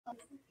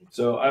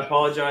So I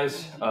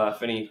apologize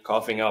if any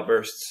coughing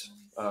outbursts.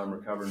 I'm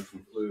recovering from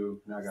flu.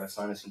 Now I got a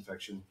sinus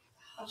infection.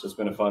 So it's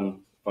been a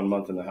fun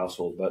month in the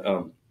household. But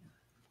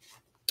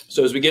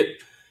so as we get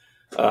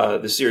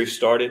the series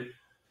started,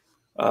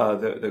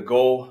 the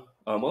goal.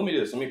 Let me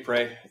do this. Let me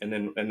pray, and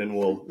then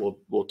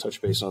we'll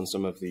touch base on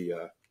some of the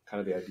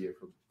kind of the idea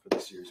for the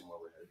series and where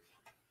we're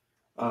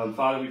headed.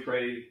 Father, we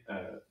pray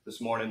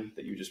this morning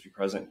that you just be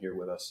present here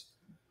with us.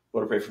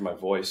 Lord, I pray for my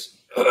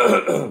voice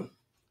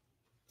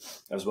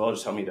as well.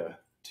 Just help me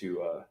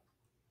to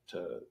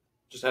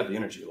just have the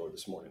energy, Lord,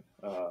 this morning.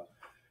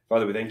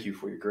 Father, we thank you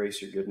for your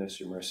grace, your goodness,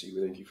 your mercy.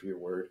 We thank you for your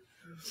word.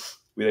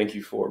 We thank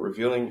you for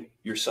revealing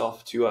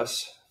yourself to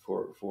us,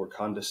 for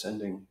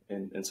condescending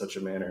in such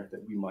a manner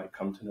that we might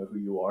come to know who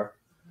you are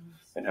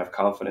and have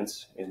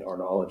confidence in our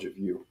knowledge of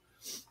you,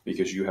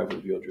 because you have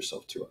revealed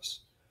yourself to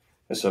us.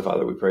 And so,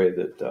 Father, we pray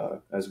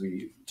that as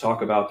we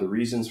talk about the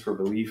reasons for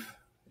belief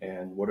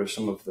and what are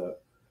some of the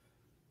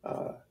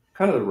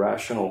kind of the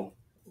rational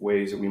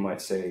ways that we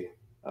might say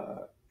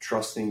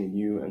trusting in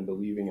you and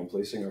believing and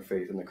placing our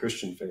faith in the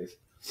Christian faith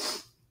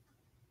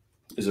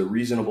is a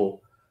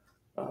reasonable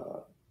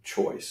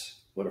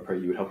choice. Lord, I pray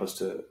you would help us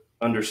to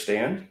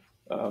understand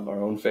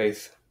our own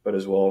faith, but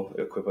as well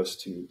equip us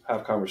to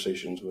have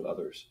conversations with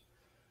others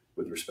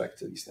with respect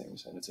to these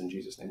things. And it's in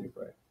Jesus' name we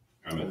pray.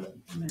 Amen.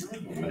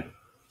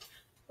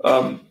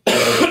 Amen.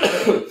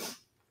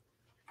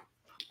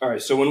 All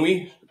right. So when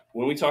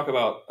we talk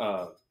about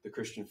the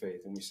Christian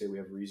faith and we say we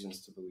have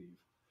reasons to believe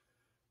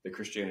that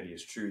Christianity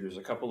is true, there's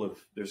a couple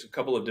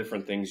of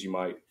different things you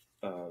might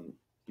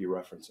be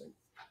referencing.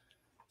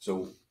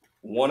 So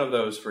one of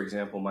those, for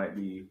example, might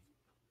be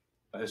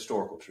a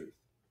historical truth.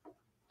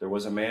 There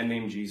was a man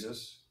named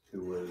Jesus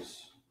who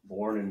was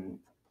born in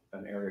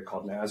an area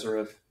called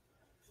Nazareth.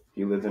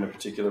 He lived in a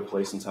particular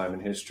place and time in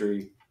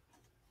history,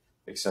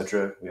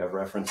 etc. We have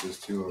references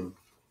to him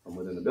from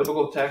within the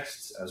biblical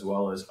texts as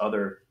well as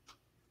other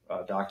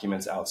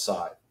documents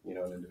outside. You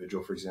know, an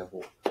individual, for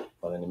example,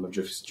 by the name of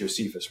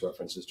Josephus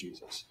references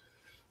Jesus.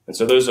 And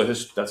so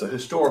that's a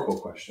historical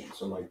question.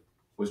 So like,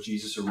 was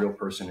Jesus a real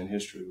person in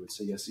history? We would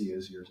say, yes, he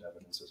is. Here's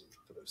evidences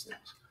for those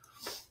things.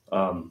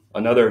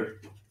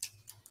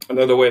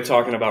 Another way of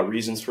talking about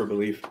reasons for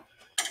belief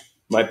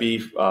might be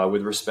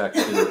with respect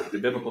to the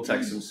biblical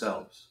texts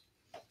themselves.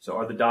 So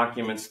are the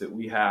documents that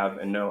we have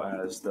and know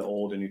as the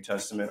Old and New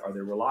Testament, are they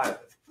reliable?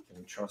 Can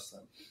we trust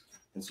them?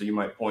 And so you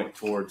might point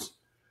towards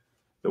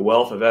the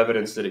wealth of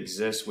evidence that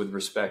exists with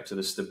respect to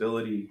the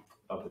stability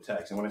of the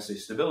text. And when I say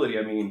stability,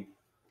 I mean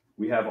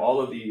we have all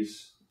of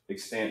these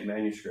extant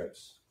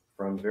manuscripts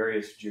from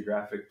various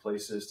geographic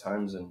places,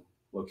 times and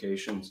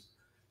locations,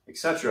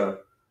 etc.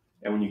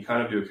 And when you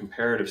kind of do a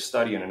comparative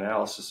study and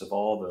analysis of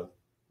all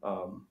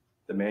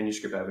the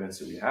manuscript evidence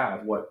that we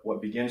have,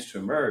 what begins to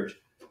emerge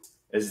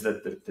is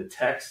that the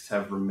texts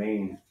have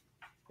remained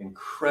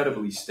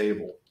incredibly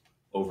stable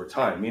over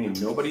time, meaning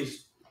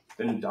nobody's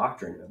been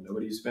doctoring them.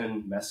 Nobody's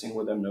been messing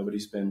with them.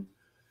 Nobody's been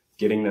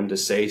getting them to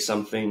say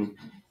something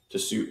to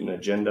suit an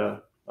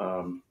agenda.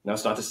 Now,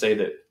 it's not to say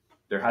that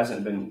there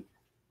hasn't been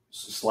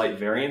slight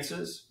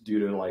variances due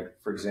to, like,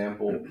 for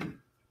example,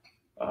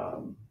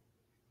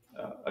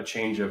 a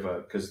change of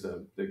because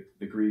the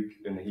Greek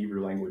and the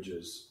Hebrew language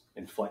is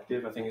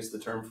inflective, I think is the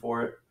term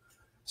for it.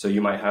 So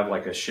you might have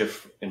like a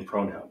shift in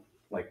pronoun,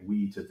 like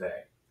we to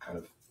they,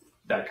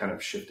 that kind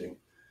of shifting.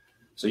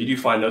 So you do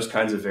find those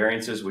kinds of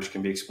variances, which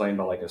can be explained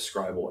by like a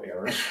scribal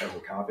error as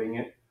we're copying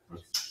it.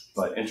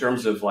 But in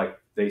terms of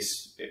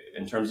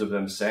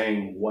them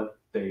saying what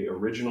they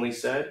originally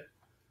said,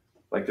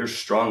 like there's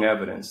strong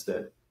evidence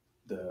that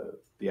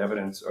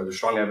there's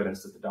strong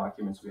evidence that the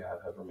documents we have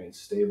remained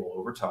stable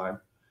over time,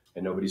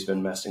 and nobody's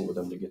been messing with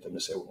them to get them to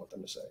say what we want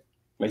them to say.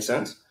 Make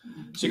sense?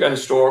 So you got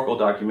historical,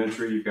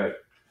 documentary. You've got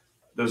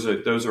those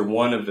are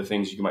one of the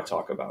things you might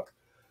talk about.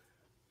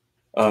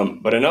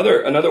 But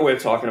another way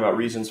of talking about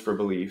reasons for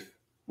belief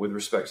with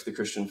respect to the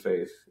Christian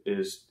faith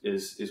is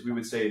we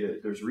would say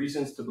that there's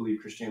reasons to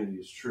believe Christianity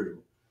is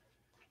true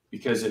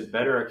because it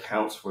better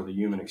accounts for the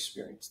human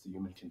experience, the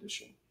human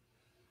condition.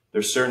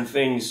 There's certain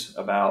things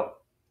about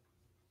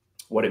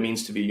what it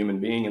means to be a human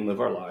being and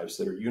live our lives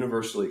that are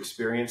universally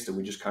experienced, and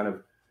we just kind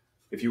of,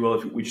 if you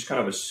will, we just kind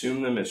of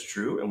assume them as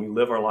true, and we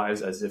live our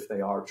lives as if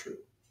they are true.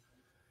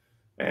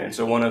 And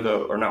so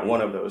not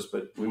one of those,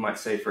 but we might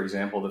say, for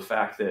example, the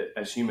fact that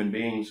as human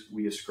beings,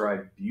 we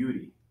ascribe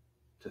beauty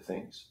to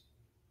things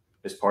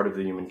is part of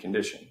the human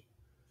condition.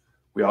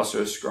 We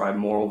also ascribe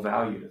moral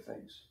value to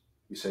things.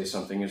 We say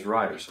something is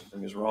right or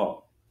something is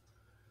wrong.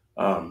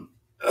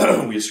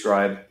 We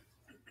ascribe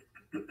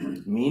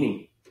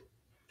meaning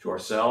to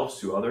ourselves,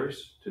 to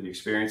others, to the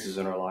experiences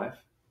in our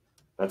life.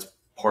 That's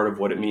part of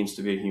what it means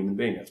to be a human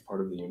being. That's part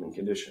of the human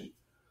condition.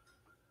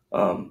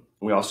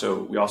 We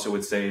also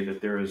would say that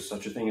there is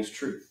such a thing as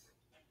truth.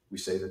 We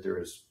say that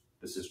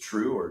this is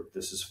true or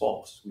this is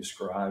false. We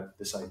ascribe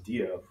this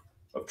idea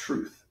of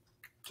truth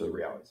to the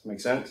reality. Does that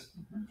make sense?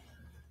 Mm-hmm.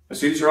 And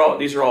so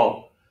these are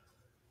all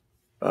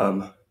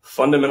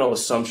fundamental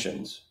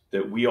assumptions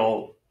that we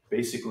all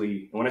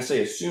basically, when I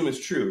say assume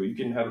is true, you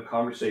can have a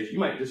conversation. You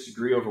might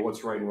disagree over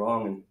what's right and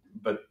wrong,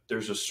 but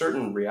there's a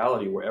certain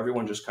reality where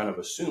everyone just kind of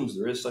assumes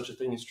there is such a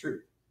thing as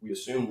truth. We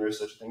assume there is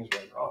such a thing as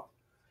right and wrong.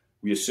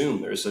 We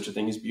assume there is such a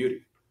thing as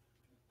beauty.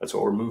 That's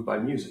why we're moved by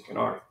music and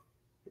art,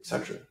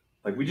 etc.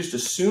 Like, we just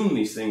assume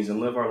these things and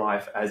live our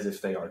life as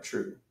if they are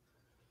true.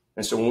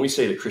 And so when we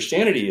say that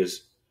Christianity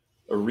is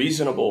a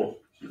reasonable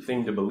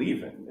thing to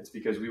believe in, it's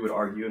because we would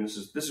argue, and this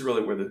is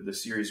really where the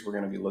series we're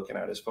going to be looking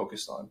at is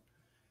focused on,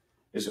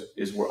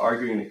 is we're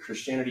arguing that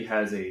Christianity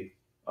has a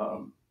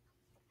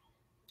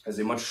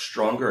much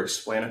stronger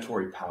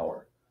explanatory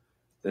power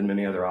than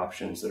many other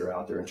options that are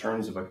out there in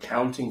terms of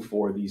accounting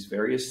for these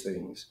various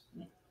things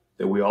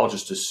that we all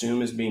just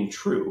assume as being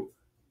true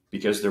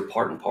because they're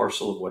part and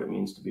parcel of what it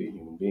means to be a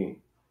human being.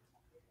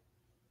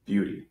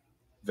 Beauty,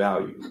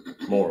 value,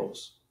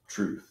 morals,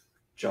 truth,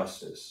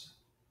 justice,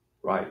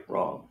 right,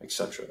 wrong,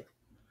 etc.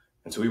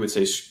 And so we would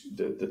say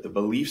that the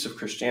beliefs of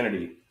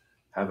Christianity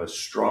have a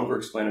stronger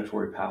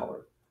explanatory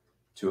power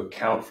to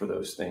account for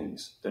those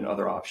things than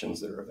other options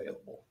that are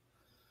available.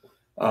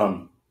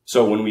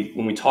 So when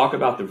we talk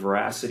about the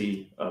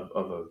veracity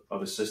of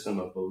a system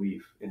of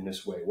belief in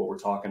this way, what we're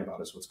talking about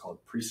is what's called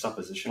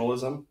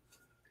presuppositionalism,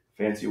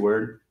 fancy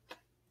word.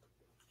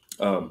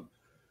 But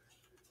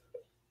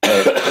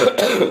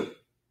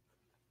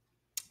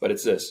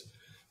it's this: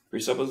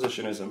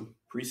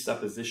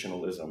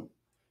 presuppositionalism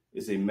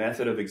is a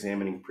method of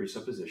examining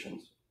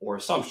presuppositions or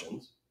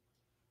assumptions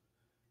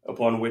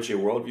upon which a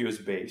worldview is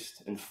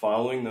based and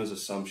following those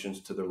assumptions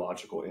to their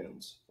logical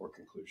ends or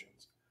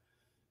conclusions.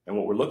 And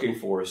what we're looking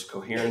for is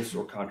coherence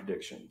or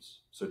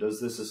contradictions. So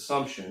does this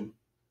assumption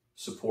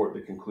support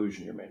the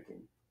conclusion you're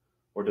making?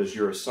 Or does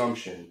your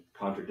assumption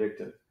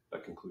contradict a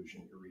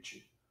conclusion you're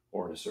reaching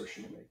or an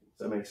assertion you're making?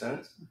 Does that make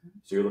sense? Mm-hmm.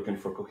 So you're looking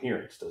for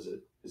coherence.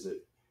 Is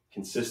it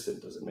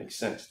consistent? Does it make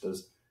sense?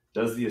 Does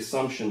the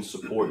assumption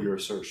support your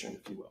assertion,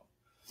 if you will?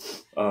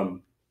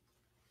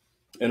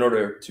 And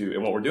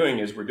what we're doing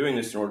is we're doing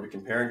this in order to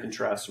compare and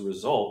contrast the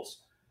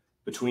results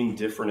between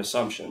different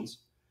assumptions.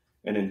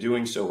 And in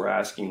doing so, we're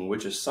asking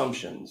which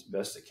assumptions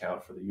best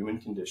account for the human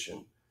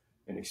condition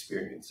and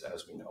experience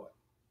as we know it.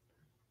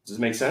 Does this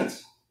make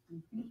sense?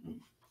 Mm-hmm.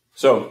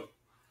 So,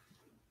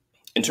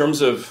 in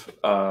terms of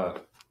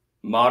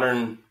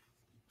modern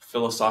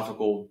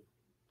philosophical,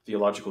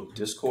 theological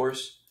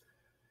discourse,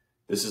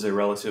 this is a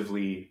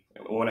relatively,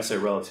 when I say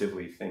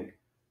relatively, think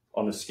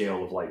on the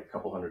scale of like a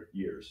couple hundred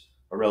years,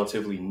 a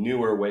relatively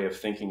newer way of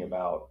thinking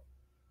about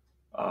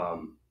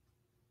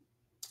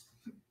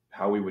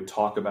how we would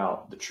talk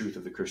about the truth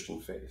of the Christian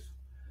faith.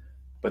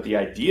 But the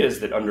ideas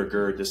that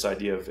undergird this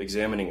idea of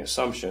examining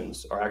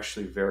assumptions are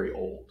actually very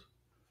old.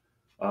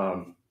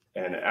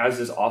 And as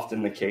is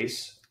often the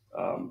case,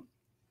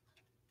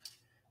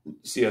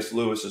 C.S.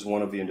 Lewis is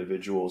one of the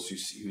individuals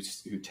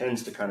who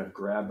tends to kind of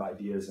grab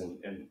ideas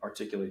and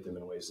articulate them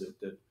in ways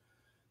that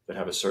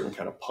have a certain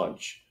kind of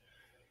punch.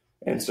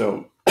 And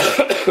so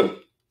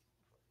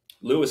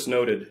Lewis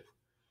noted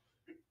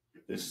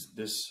this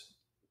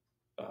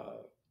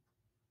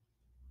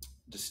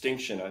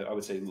distinction. I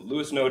would say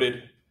Lewis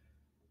noted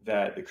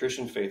that the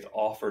Christian faith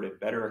offered a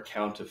better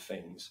account of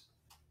things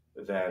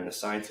than the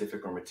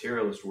scientific or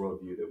materialist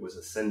worldview that was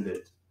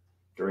ascendant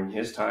during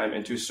his time,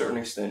 and to a certain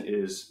extent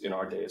is in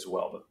our day as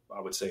well, but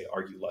I would say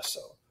argue less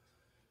so.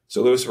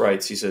 So Lewis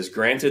writes, he says,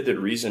 granted that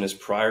reason is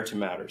prior to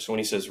matter. So when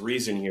he says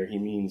reason here, he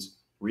means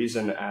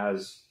reason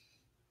as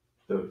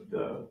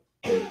the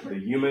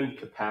human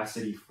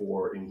capacity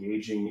for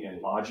engaging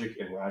in logic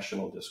and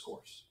rational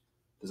discourse.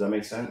 Does that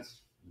make sense?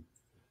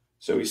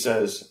 So he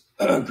says,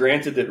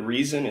 granted that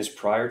reason is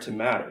prior to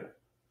matter,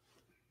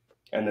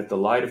 and that the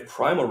light of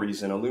primal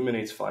reason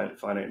illuminates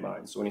finite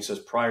minds. So when he says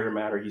prior to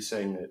matter, he's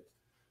saying that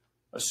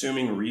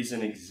assuming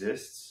reason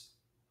exists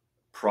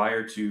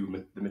prior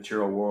to the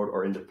material world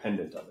or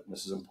independent of it. And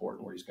this is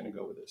important where he's going to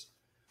go with this.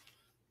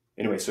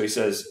 Anyway, so he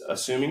says,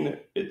 assuming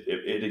that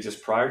it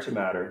exists prior to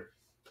matter,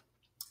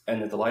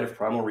 and that the light of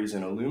primal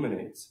reason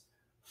illuminates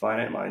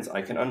finite minds,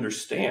 I can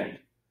understand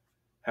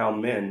how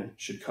men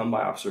should come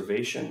by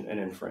observation and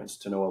inference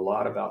to know a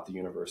lot about the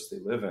universe they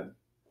live in.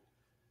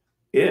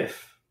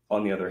 If,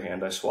 on the other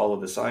hand, I swallow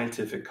the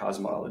scientific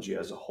cosmology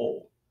as a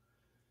whole.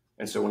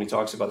 And so when he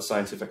talks about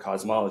scientific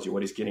cosmology,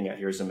 what he's getting at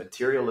here is a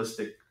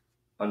materialistic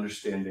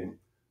understanding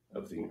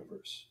of the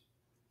universe.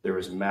 There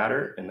is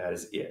matter, and that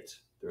is it.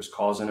 There's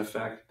cause and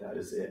effect, that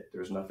is it.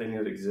 There's nothing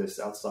that exists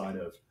outside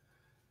of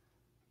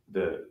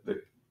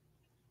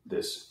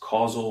this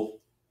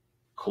causal,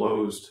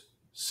 closed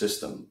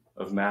system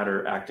of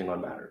matter acting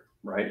on matter,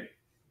 right?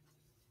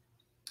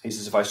 He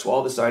says, if I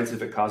swallow the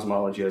scientific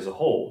cosmology as a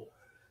whole,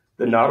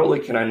 then not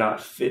only can I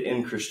not fit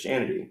in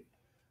Christianity,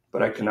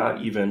 but I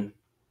cannot even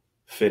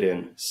fit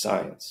in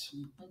science.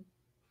 Mm-hmm.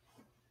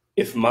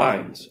 If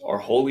minds are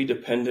wholly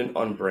dependent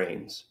on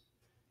brains,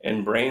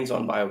 and brains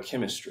on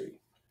biochemistry,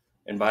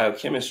 and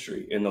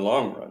biochemistry, in the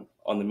long run,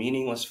 on the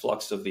meaningless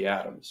flux of the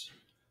atoms,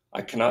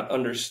 I cannot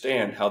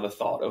understand how the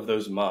thought of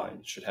those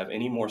minds should have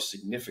any more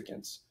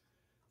significance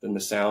than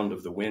the sound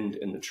of the wind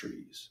in the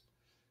trees.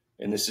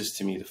 And this is,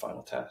 to me, the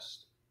final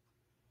test.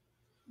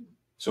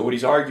 So what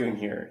he's arguing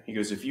here, he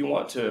goes, if you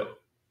want to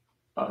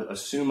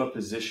assume a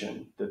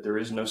position that there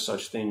is no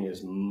such thing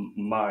as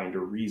mind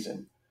or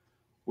reason,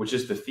 which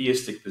is the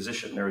theistic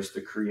position, there is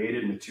the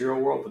created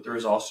material world, but there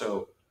is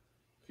also,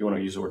 if you want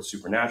to use the word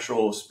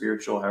supernatural,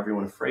 spiritual, however you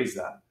want to phrase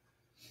that,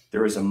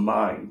 there is a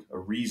mind, a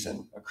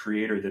reason, a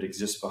creator that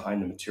exists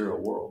behind the material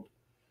world,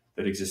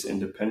 that exists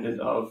independent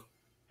of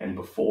and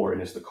before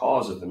and is the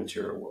cause of the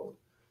material world.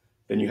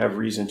 Then you have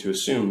reason to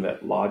assume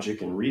that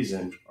logic and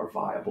reason are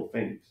viable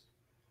things.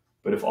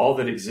 But if all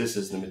that exists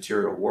is the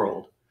material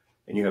world,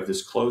 and you have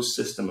this closed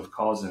system of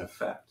cause and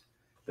effect,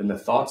 then the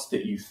thoughts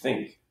that you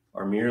think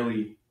are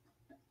merely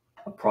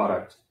a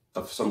product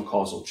of some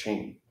causal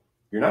chain.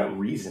 You're not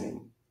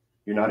reasoning.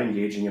 You're not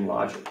engaging in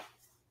logic.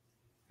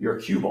 You're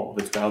a cue ball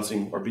that's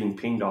bouncing or being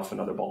pinged off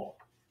another ball.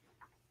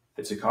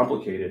 It's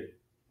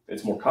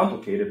more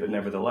complicated, but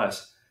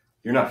nevertheless,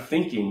 you're not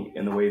thinking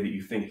in the way that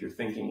you think you're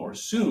thinking or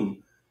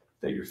assume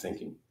that you're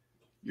thinking.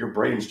 Your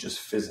brain's just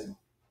fizzing.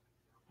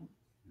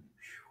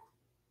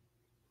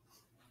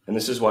 And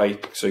this is why,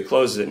 so he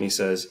closes it and he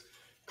says,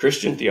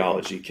 Christian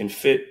theology can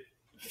fit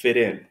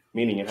in,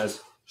 meaning it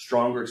has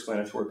stronger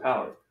explanatory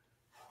power,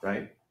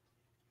 right?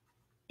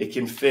 It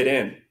can fit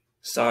in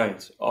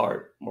science,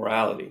 art,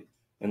 morality,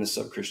 and the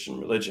sub-Christian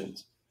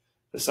religions.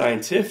 The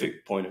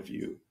scientific point of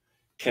view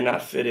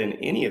cannot fit in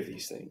any of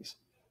these things,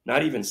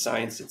 not even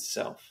science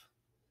itself.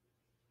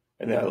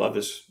 And then I love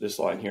this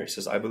line here. He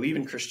says, I believe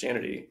in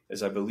Christianity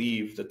as I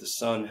believe that the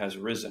sun has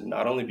risen,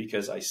 not only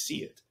because I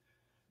see it,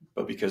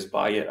 but because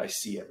by it I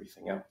see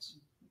everything else.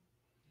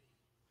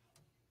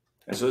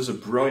 And so this is a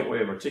brilliant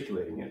way of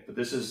articulating it, but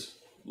this is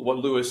what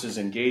Lewis is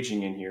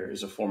engaging in here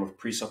is a form of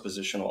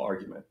presuppositional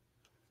argument.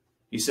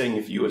 He's saying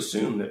if you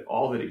assume that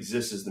all that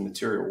exists is the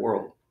material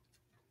world,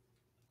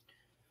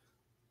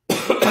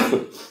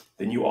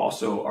 then you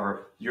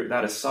also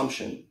that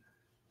assumption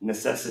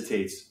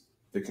necessitates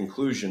the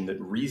conclusion that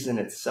reason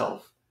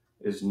itself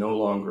is no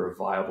longer a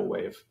viable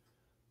way of,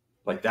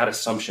 like that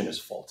assumption is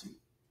faulty.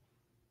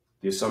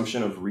 The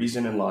assumption of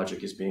reason and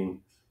logic as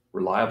being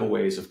reliable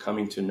ways of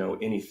coming to know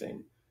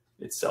anything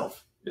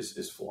itself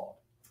is flawed.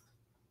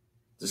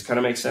 Does this kind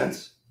of make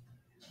sense?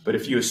 But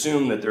if you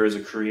assume that there is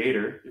a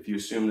creator, if you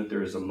assume that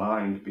there is a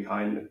mind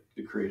behind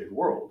the created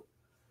world,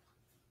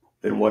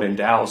 then what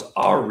endows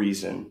our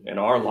reason and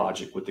our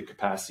logic with the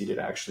capacity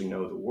to actually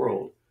know the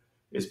world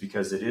is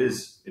because it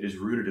is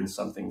rooted in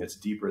something that's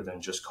deeper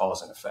than just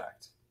cause and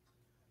effect.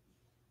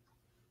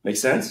 Make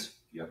sense?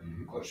 Yeah.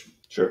 Question.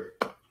 Sure.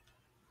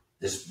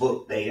 This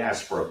book, they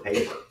asked for a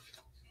paper.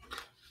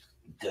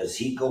 Does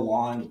he go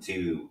on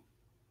to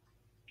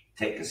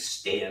take a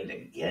stand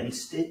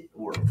against it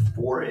or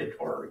for it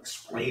or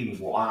explain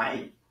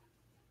why?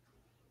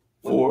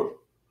 For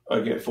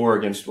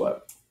against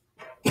what?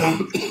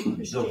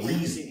 The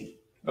reasoning.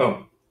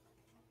 Oh.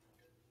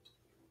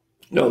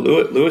 No,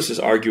 Lewis is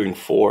arguing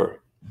for.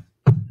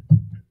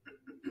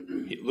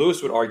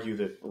 Lewis would argue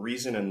that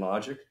reason and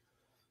logic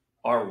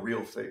are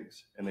real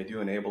things, and they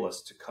do enable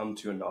us to come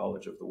to a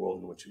knowledge of the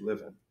world in which we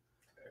live in.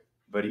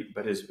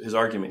 But his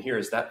argument here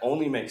is that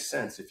only makes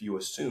sense if you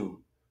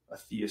assume a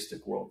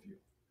theistic worldview.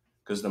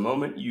 Because the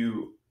moment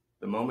you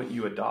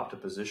adopt a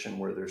position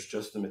where there's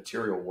just the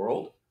material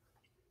world,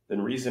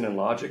 then reason and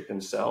logic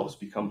themselves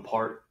become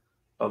part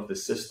of the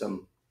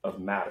system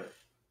of matter,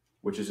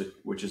 which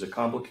is a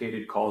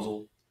complicated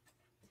causal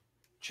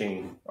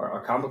chain, or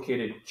a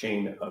complicated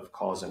chain of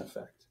cause and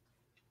effect.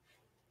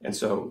 And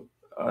so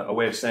a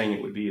way of saying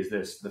it would be is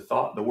this: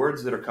 the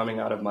words that are coming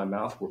out of my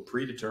mouth were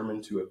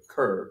predetermined to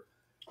occur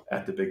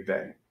at the Big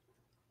Bang.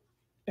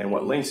 And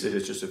what links it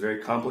is just a very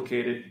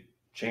complicated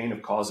chain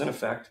of cause and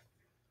effect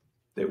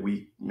that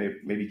we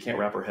maybe can't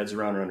wrap our heads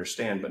around or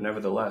understand, but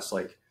nevertheless,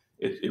 like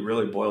it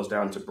really boils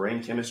down to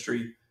brain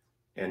chemistry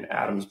and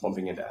atoms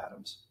bumping into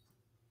atoms.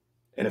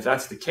 And if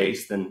that's the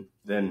case, then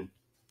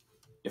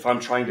if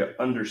I'm trying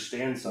to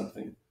understand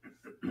something,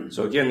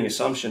 so again, the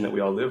assumption that we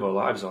all live our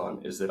lives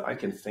on is that I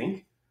can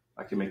think,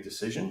 I can make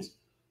decisions,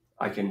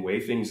 I can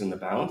weigh things in the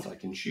balance, I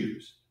can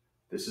choose.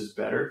 This is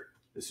better,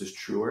 this is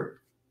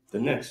truer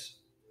than this.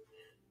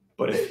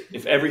 But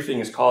if everything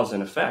is cause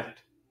and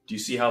effect, do you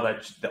see how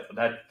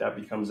that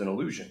becomes an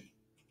illusion?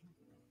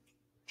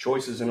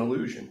 Choice is an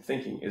illusion.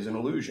 Thinking is an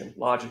illusion.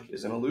 Logic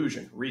is an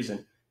illusion.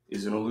 Reason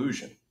is an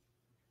illusion.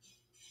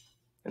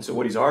 And so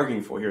what he's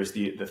arguing for here is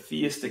the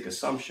theistic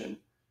assumption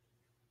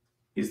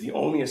is the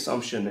only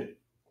assumption that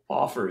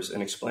offers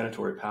an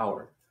explanatory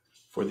power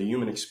for the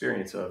human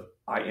experience of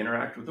I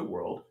interact with the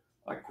world,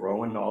 I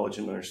grow in knowledge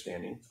and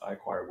understanding, I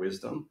acquire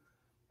wisdom,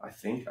 I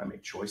think, I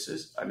make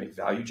choices, I make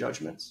value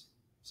judgments.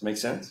 Does that make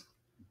sense?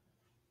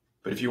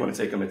 But if you want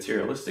to take a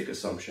materialistic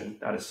assumption,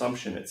 that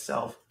assumption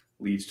itself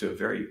leads to a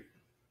very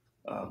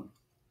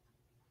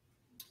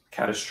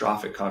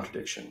catastrophic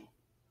contradiction,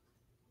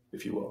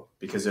 if you will,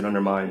 because it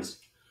undermines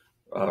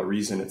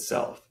reason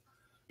itself.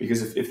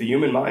 Because if the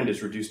human mind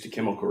is reduced to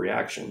chemical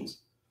reactions,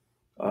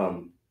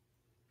 and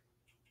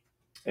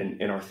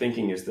our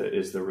thinking is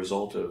the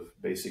result of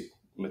basic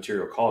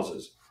material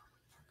causes,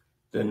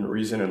 then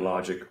reason and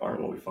logic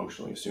aren't what we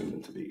functionally assume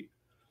them to be.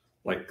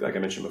 Like I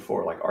mentioned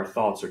before, like our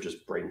thoughts are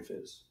just brain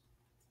fizz.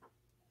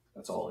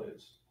 That's all it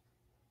is.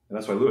 And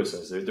that's why Lewis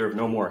says they're of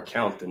no more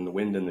account than the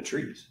wind and the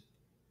trees.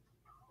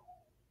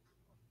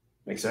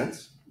 Make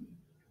sense?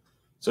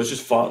 So it's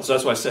just so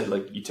that's why I said,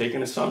 like, you take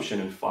an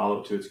assumption and follow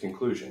it to its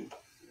conclusion,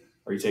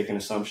 or you take an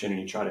assumption and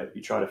you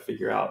try to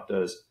figure out,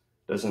 does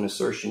an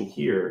assertion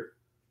here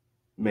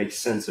make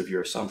sense of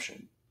your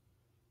assumption?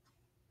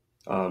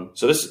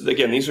 So this,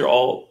 again, these are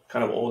all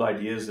kind of old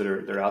ideas that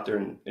are out there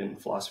in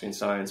philosophy and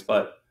science,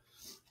 but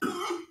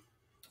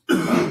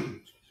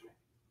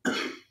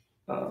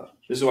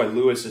this is why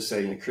Lewis is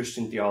saying that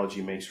Christian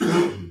theology makes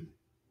room.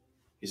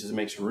 He says it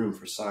makes room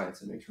for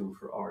science, it makes room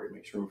for art, it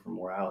makes room for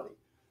morality.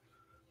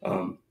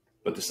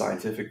 But the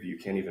scientific view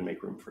can't even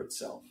make room for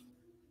itself.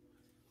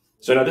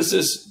 So now this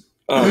is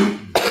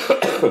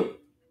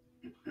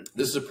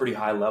this is a pretty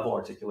high level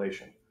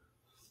articulation.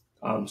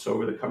 So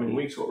over the coming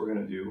weeks, what we're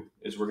going to do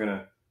is I'm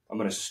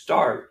going to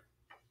start.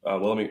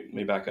 Well, let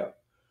me back up.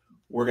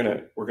 We're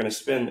going to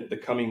spend the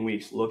coming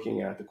weeks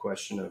looking at the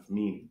question of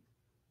meaning.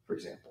 For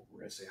example, we're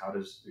going to say, how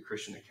does the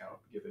Christian account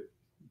give it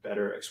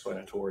better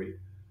explanatory?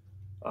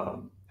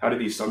 How do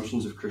the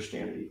assumptions of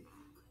Christianity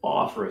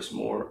offer us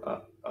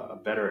a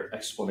better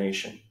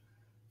explanation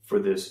for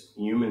this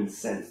human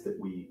sense that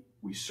we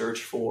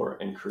search for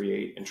and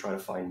create and try to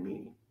find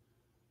meaning?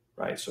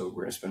 Right. So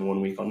we're going to spend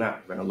 1 week on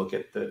that. We're going to look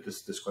at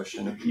this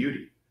question of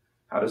beauty.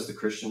 How does the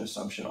Christian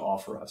assumption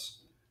offer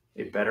us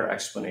a better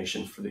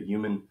explanation for the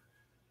human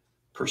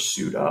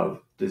pursuit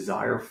of,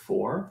 desire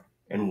for,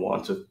 and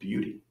want of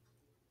beauty?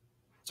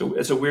 So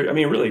it's a weird, I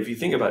mean, really, if you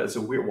think about it, it's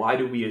a weird, why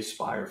do we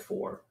aspire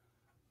for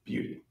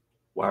beauty?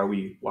 Why are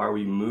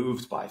we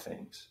moved by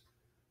things?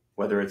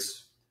 Whether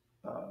it's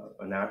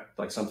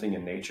like something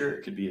in nature,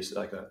 it could be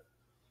like a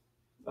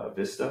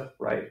vista,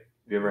 right?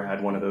 Have you ever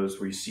had one of those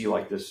where you see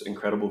like this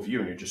incredible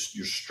view and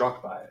you're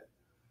struck by it?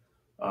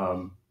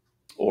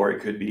 Or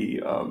it could be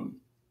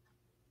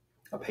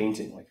a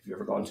painting. Like if you've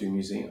ever gone to a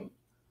museum and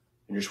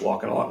you're just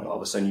walking along and all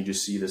of a sudden you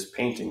just see this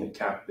painting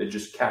that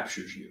just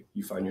captures you.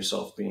 You find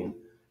yourself being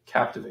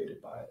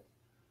captivated by it.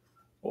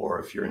 Or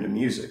if you're into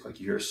music, like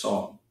you hear a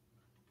song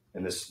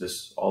and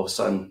this all of a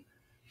sudden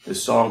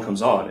this song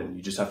comes on and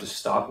you just have to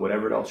stop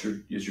whatever else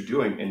you're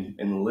doing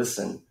and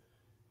listen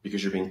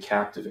because you're being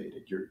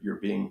captivated. You're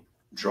being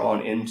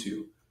drawn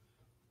into.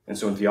 And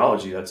so in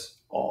theology, that's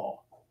awe.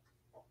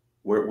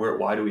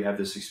 Why do we have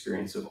this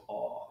experience of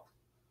awe?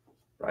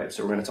 Right?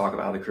 So we're going to talk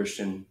about how the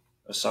Christian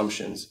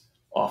assumptions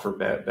offer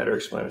better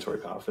explanatory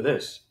power for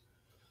this.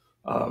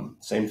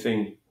 Same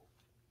thing,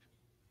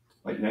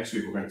 like next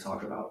week, we're going to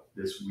talk about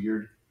this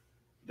weird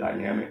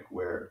dynamic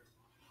where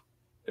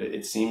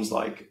it seems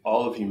like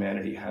all of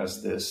humanity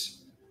has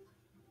this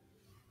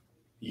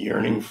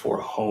yearning for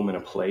a home and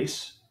a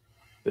place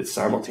that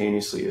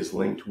simultaneously is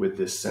linked with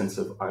this sense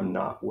of I'm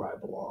not where I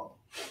belong.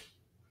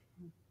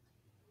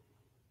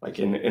 Like,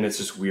 and it's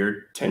this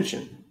weird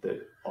tension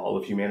that all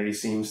of humanity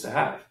seems to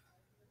have.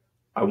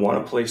 I want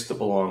a place to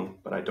belong,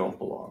 but I don't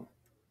belong.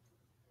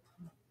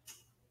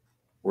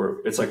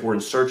 It's like we're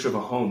in search of a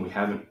home we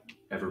haven't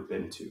ever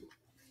been to.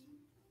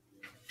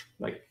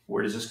 Like,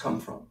 where does this come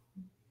from?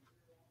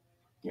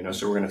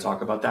 So we're going to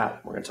talk about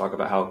that. We're going to talk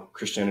about how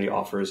Christianity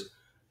offers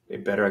a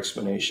better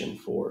explanation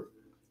for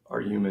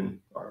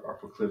our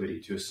proclivity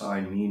to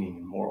assign meaning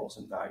and morals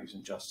and values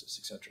and justice,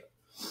 etc.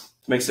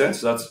 Makes sense?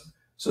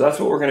 So that's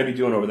what we're going to be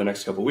doing over the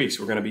next couple of weeks.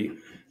 We're going to be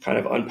kind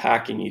of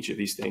unpacking each of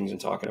these things and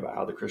talking about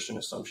how the Christian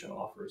assumption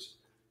offers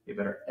a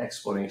better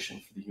explanation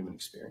for the human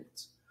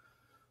experience.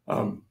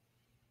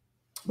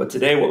 But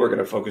today what we're going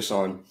to focus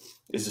on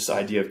is this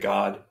idea of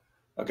God,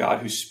 a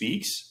God who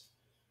speaks,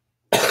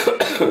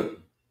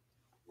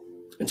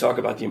 and talk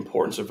about the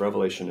importance of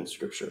revelation in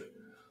Scripture.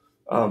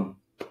 Now,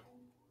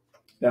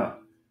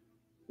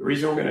 the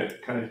reason we're going to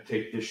kind of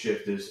take this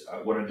shift is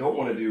what I don't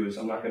want to do is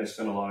I'm not going to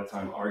spend a lot of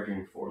time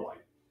arguing for like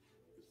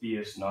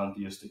theist,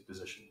 non-theistic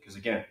position. Because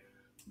again,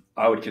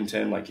 I would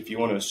contend like if you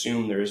want to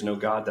assume there is no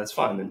God, that's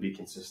fine, then be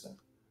consistent.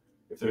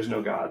 If there's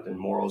no God, then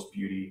morals,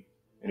 beauty.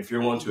 And if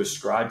you're willing to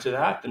ascribe to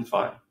that, then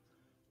fine.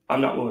 I'm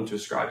not willing to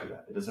ascribe to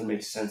that. It doesn't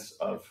make sense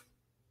of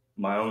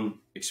my own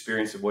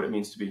experience of what it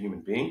means to be a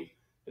human being.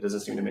 It doesn't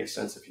seem to make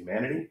sense of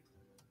humanity.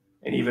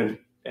 And even,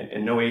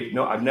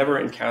 no, I've never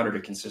encountered a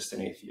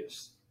consistent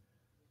atheist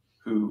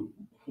who,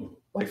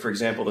 like, for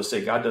example, they'll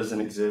say God doesn't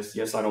exist.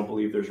 Yes, I don't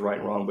believe there's right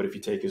and wrong, but if you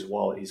take his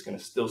wallet, he's going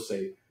to still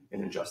say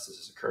an injustice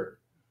has occurred.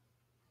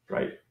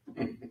 Right?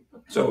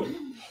 So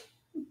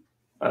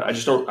I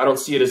don't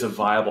see it as a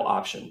viable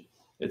option.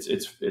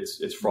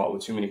 It's fraught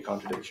with too many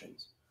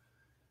contradictions.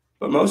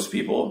 But most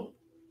people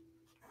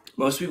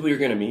you're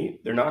going to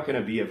meet, they're not going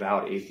to be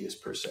avowed atheists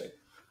per se.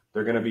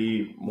 They're going to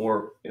be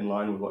more in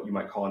line with what you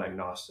might call an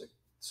agnostic.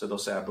 So they'll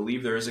say, I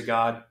believe there is a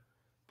God,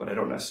 but I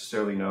don't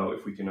necessarily know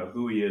if we can know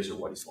who he is or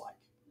what he's like.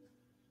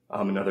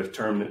 Another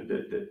term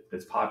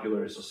that's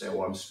popular is they'll say,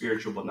 well, I'm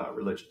spiritual, but not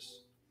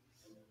religious.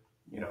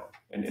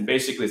 And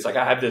basically it's like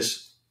I have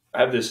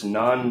this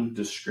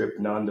nondescript,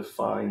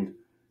 non-defined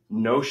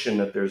notion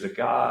that there's a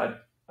God,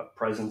 a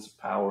presence,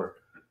 power,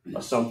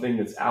 a something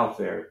that's out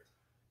there,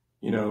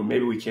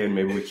 maybe we can,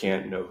 maybe we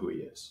can't know who he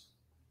is,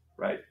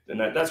 right? And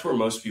that's where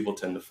most people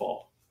tend to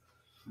fall.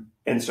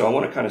 And so I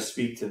want to kind of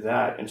speak to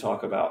that and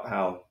talk about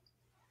how,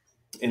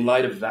 in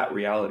light of that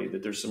reality,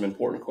 that there's some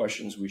important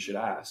questions we should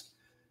ask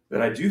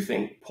that I do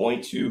think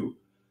point to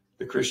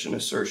the Christian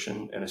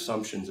assertion and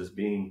assumptions as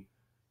being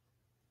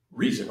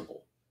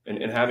reasonable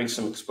and having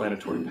some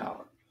explanatory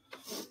power.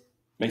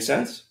 Make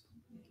sense?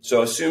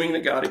 So assuming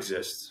that God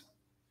exists,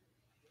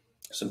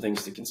 some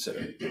things to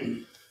consider.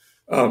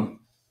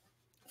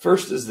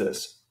 First is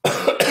this.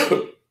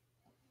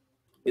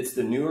 It's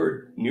the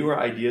newer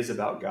ideas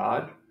about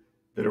God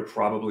that are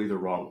probably the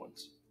wrong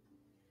ones.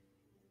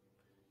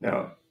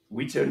 Now,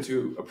 we tend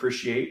to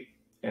appreciate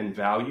and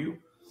value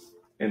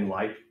and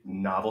like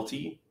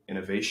novelty,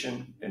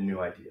 innovation, and new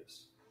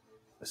ideas,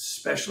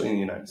 especially in the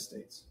United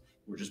States.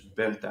 We're just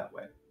bent that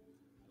way.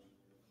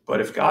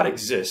 But if God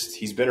exists,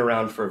 he's been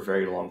around for a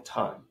very long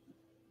time.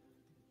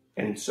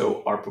 And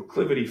so our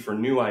proclivity for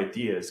new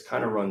ideas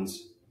kind of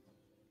runs,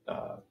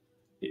 I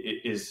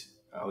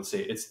would say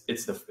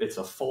it's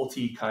a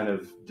faulty kind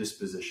of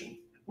disposition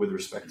with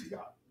respect to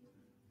God.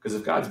 Because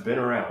if God's been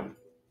around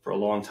for a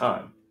long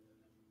time,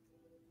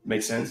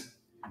 makes sense?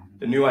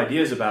 The new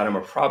ideas about him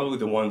are probably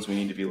the ones we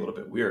need to be a little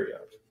bit weary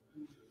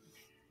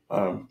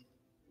of.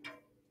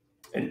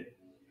 And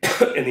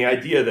the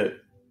idea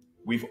that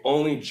we've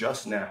only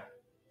just now,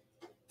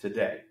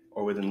 today,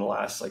 or within the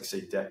last,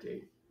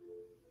 decade,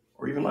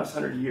 or even last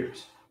 100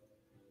 years,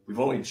 we've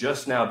only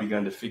just now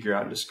begun to figure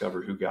out and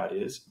discover who God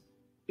is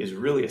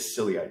really a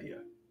silly idea,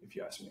 if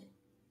you ask me.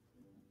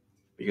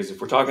 Because if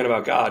we're talking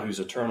about God who's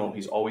eternal,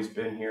 he's always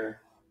been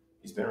here,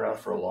 he's been around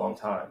for a long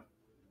time.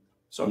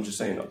 So I'm just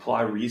saying,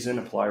 apply reason,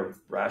 apply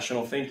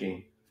rational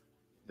thinking.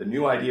 The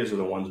new ideas are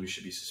the ones we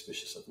should be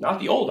suspicious of.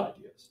 Not the old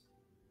ideas,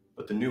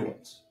 but the new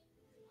ones.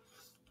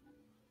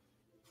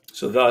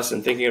 So thus,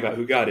 in thinking about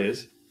who God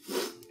is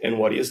and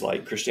what he is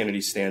like,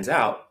 Christianity stands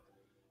out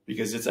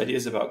because its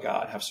ideas about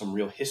God have some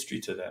real history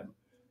to them,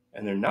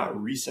 and they're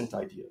not recent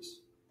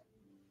ideas.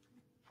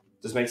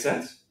 Does this make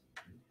sense?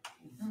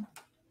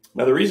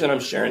 Now, the reason I'm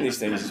sharing these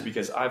things is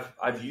because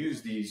I've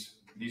used these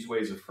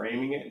ways of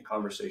framing it in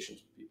conversations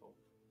with people.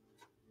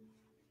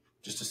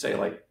 Just to say,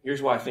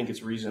 here's why I think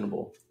it's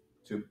reasonable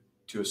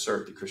to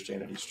assert that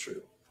Christianity is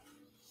true.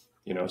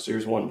 So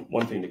here's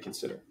one thing to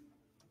consider.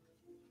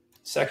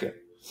 Second,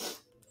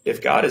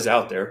 if God is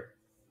out there,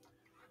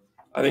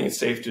 I think it's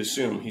safe to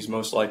assume he's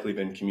most likely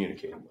been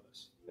communicating with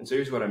us. And so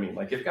here's what I mean.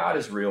 If God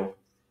is real,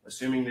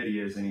 assuming that he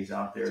is and he's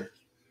out there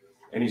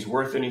and he's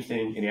worth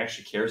anything and he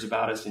actually cares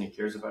about us and he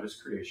cares about his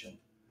creation,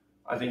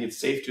 I think it's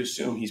safe to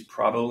assume he's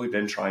probably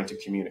been trying to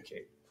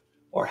communicate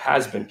or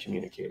has been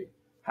communicating,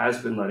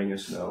 has been letting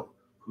us know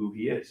who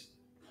he is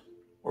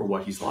or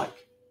what he's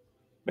like.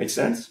 Make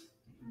sense?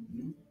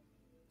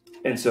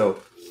 And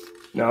so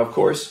now, of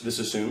course, this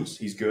assumes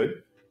he's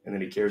good and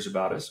that he cares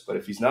about us. But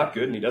if he's not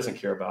good and he doesn't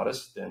care about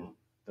us, then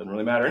it doesn't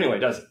really matter anyway,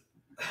 does it?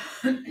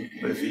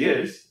 But if he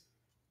is,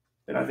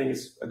 then I think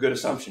it's a good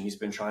assumption. He's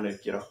been trying to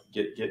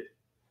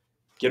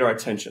get our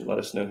attention, let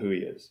us know who he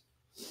is.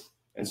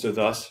 And so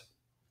thus,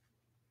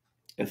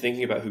 in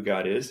thinking about who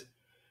God is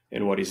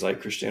and what he's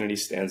like, Christianity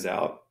stands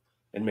out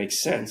and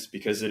makes sense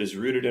because it is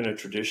rooted in a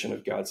tradition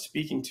of God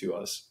speaking to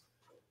us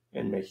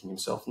and making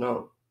himself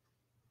known.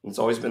 And it's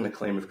always been the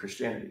claim of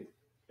Christianity.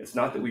 It's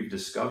not that we've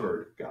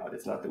discovered God.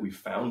 It's not that we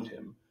found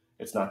him.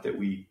 It's not that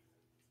we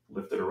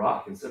lifted a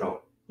rock and said,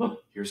 oh,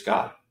 look, here's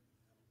God,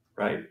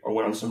 right? Or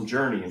went on some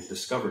journey and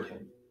discovered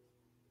him.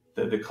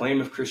 The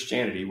claim of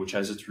Christianity, which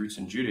has its roots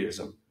in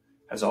Judaism,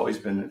 has always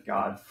been that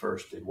God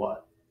first did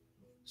what?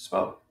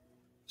 Spoke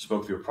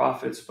through a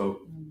prophet,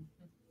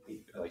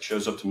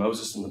 shows up to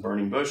Moses in the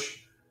burning bush.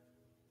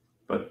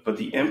 But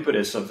the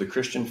impetus of the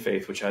Christian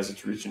faith, which has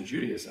its roots in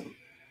Judaism,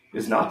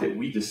 is not that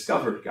we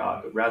discovered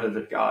God, but rather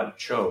that God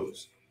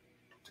chose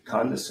to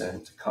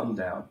condescend, to come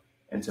down,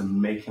 and to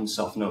make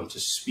himself known, to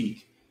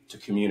speak, to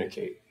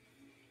communicate,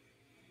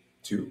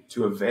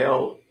 to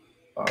avail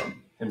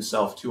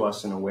himself to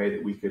us in a way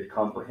that we could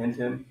comprehend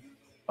him,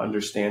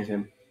 understand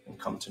him, and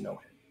come to know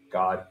him.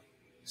 God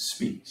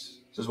speaks.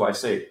 This is why I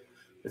say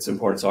it's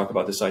important to talk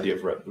about this idea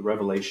of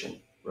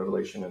revelation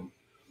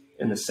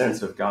in the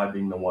sense of God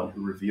being the one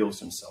who reveals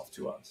himself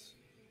to us.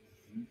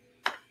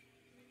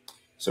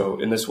 So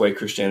in this way,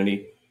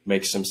 Christianity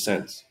makes some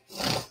sense.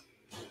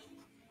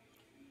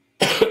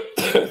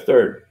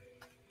 Third,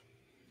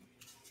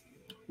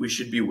 we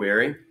should be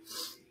wary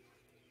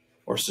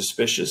or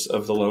suspicious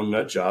of the lone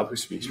nut job who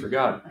speaks for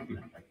God.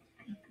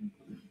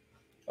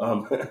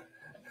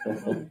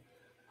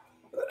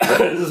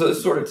 This is a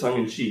sort of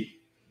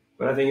tongue-in-cheek,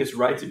 but I think it's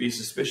right to be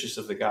suspicious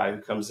of the guy who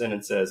comes in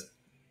and says,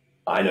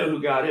 I know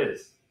who God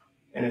is,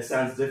 and it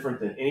sounds different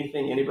than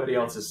anything anybody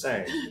else is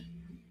saying.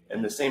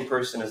 And the same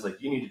person is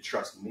like, you need to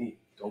trust me.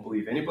 Don't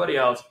believe anybody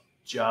else,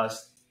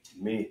 just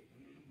me.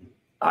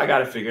 I got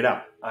to figure it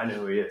out. I know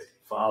who he is.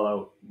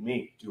 Follow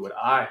me. Do what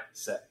I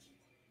say.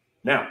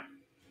 Now,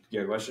 you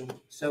have a question?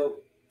 So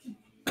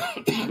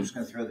I'm just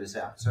going to throw this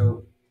out.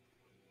 So,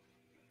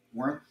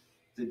 weren't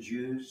the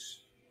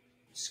Jews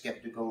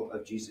skeptical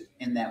of Jesus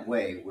in that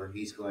way, where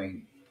he's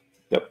going?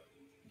 Yep.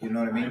 You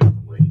know what I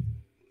mean?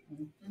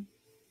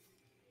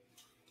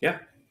 Yeah.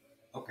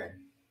 Okay.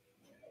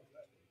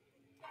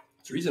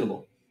 It's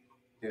reasonable.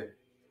 Yeah.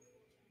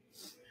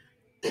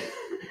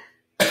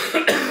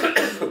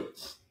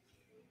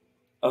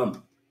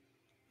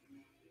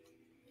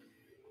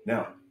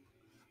 Now,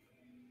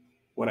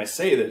 when I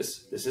say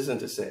this isn't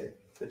to say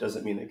that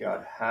doesn't mean that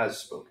God has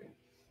spoken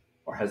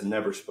or has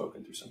never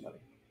spoken through somebody.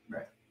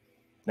 Right.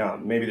 Now,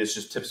 maybe this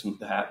just tips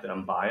the hat that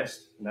I'm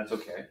biased, and that's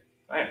okay.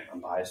 I'm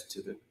biased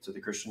to the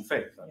Christian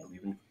faith. I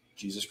believe in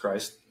Jesus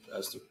Christ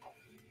as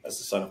the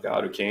Son of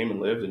God who came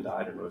and lived and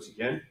died and rose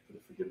again for the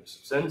forgiveness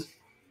of sins.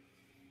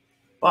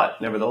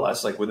 But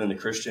nevertheless, like within the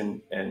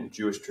Christian and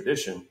Jewish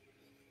tradition,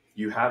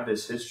 you have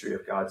this history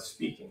of God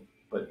speaking.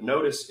 But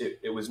notice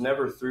it was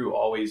never through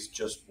always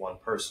just one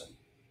person.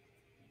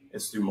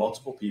 It's through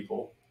multiple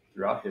people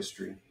throughout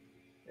history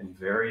and from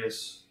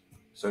various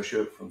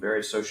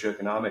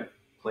socioeconomic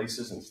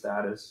places and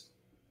status,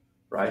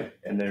 right?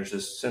 And there's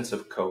this sense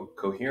of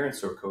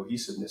coherence or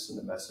cohesiveness in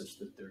the message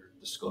that they're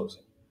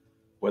disclosing,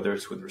 whether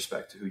it's with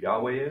respect to who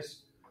Yahweh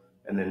is,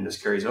 and then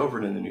this carries over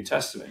into the New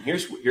Testament.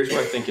 Here's where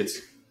I think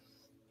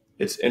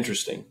it's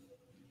interesting.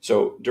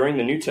 So during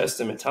the New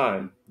Testament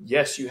time,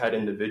 yes, you had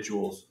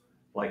individuals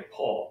like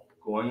Paul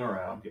going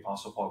around, the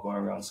Apostle Paul going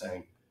around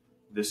saying,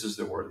 this is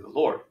the word of the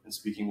Lord, and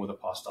speaking with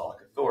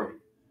apostolic authority.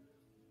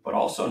 But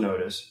also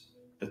notice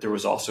that there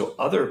was also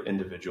other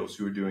individuals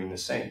who were doing the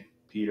same.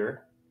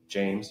 Peter,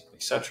 James,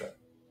 etc.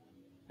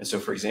 And so,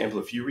 for example,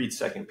 if you read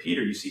 2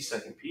 Peter, you see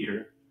 2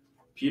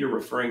 Peter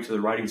referring to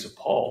the writings of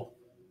Paul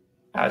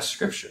as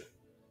scripture.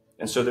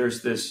 And so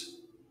there's this,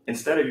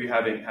 instead of you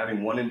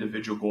having one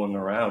individual going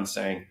around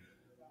saying,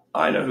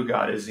 I know who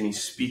God is and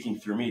he's speaking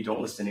through me,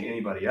 don't listen to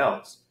anybody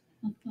else.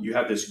 You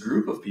have this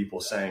group of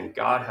people saying,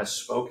 God has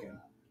spoken,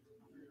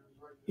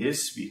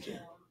 is speaking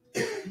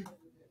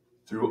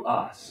through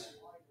us.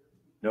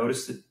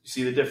 Notice that,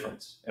 see the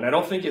difference. And I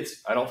don't think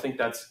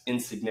that's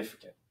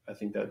insignificant. I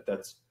think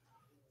that's,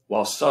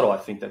 while subtle, I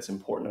think that's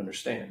important to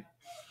understand.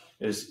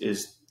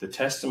 Is the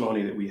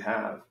testimony that we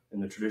have in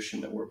the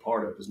tradition that we're a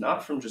part of is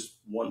not from just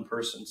one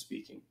person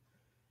speaking,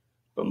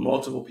 but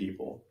multiple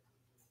people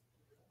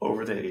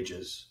over the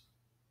ages,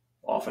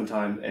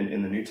 oftentimes, and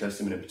in the New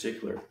Testament in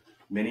particular,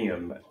 many of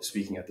them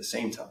speaking at the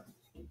same time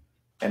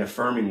and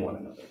affirming one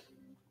another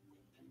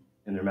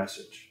in their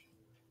message.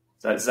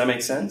 Does that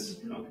make sense?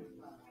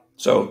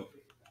 So,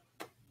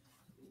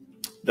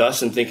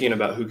 thus, in thinking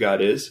about who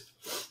God is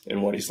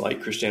and what he's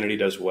like, Christianity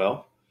does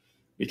well,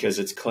 because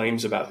its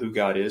claims about who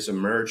God is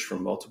emerge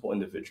from multiple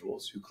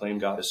individuals who claim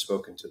God has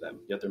spoken to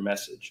them, yet their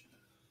message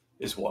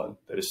is one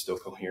that is still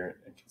coherent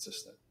and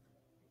consistent.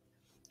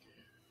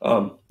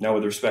 Now,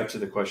 with respect to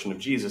the question of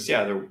Jesus,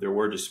 there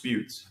were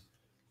disputes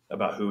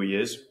about who he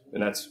is.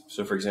 And that's,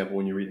 so for example,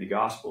 when you read the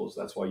Gospels,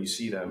 that's why you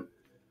see them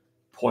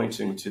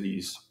pointing to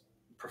these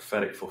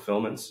prophetic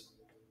fulfillments,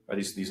 or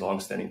these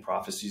long-standing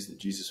prophecies that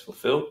Jesus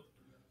fulfilled.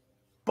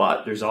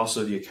 But there's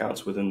also the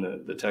accounts within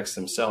the texts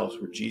themselves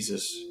where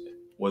Jesus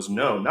was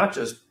known, not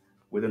just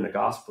within the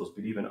Gospels,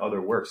 but even other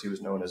works. He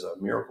was known as a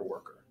miracle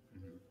worker.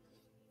 Mm-hmm.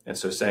 And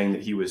so saying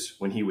that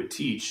when he would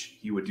teach,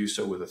 he would do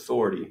so with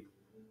authority.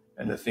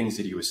 And the things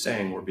that he was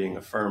saying were being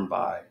affirmed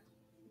by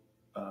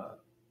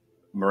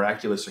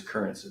miraculous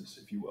occurrences,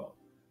 if you will,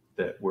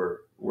 that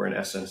were in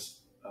essence...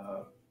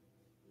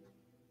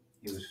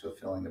 he was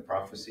fulfilling the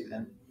prophecy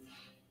then?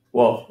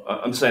 Well,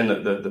 I'm saying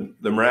that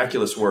the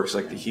miraculous works,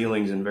 like the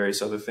healings and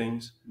various other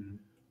things, mm-hmm.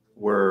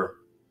 were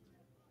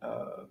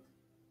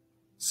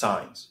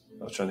signs.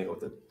 I was trying to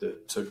think what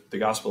so the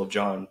Gospel of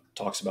John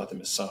talks about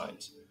them as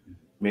signs, mm-hmm.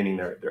 meaning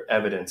they're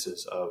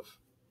evidences of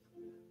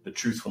the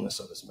truthfulness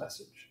of his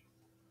message.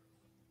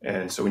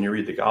 And so when you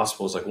read the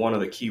Gospels, like one of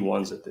the key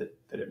ones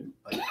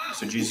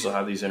so Jesus will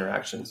have these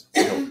interactions.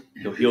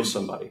 He'll heal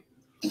somebody,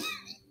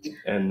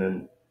 and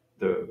then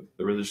the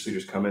religious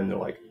leaders come in. They're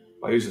like,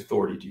 by whose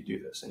authority do you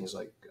do this? And he's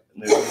like,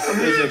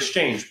 there's an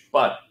exchange,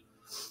 but,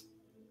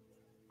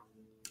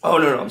 oh,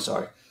 no, I'm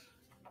sorry.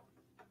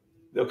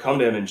 They'll come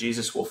to him and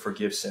Jesus will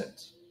forgive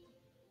sins,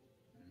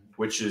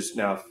 which is,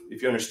 now,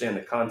 if you understand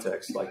the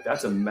context, like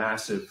that's a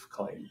massive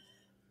claim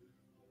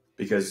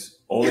because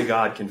only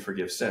God can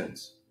forgive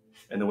sins.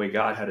 And the way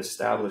God had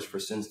established for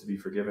sins to be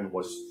forgiven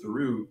was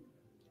through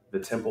the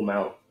Temple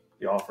Mount,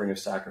 the offering of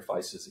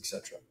sacrifices,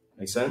 etc.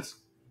 Make sense?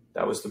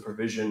 That was the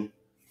provision.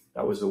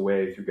 That was the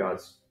way through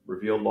God's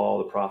revealed law,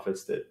 the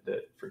prophets,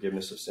 that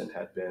forgiveness of sin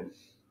had been,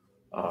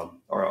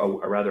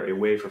 or rather a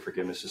way for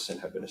forgiveness of sin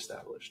had been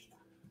established.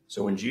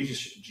 So when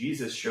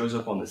Jesus shows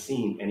up on the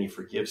scene and he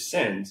forgives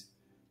sins,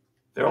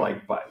 they're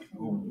like,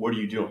 what are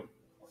you doing?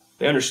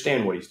 They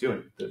understand what he's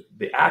doing.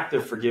 The act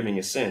of forgiving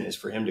a sin is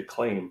for him to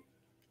claim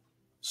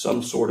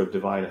some sort of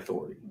divine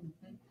authority.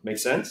 Mm-hmm. Make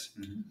sense?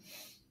 Mm-hmm.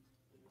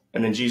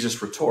 And then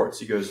Jesus retorts.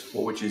 He goes,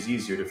 well, which is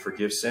easier, to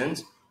forgive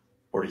sins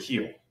or to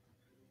heal?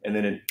 And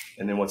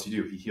then what's he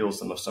do? He heals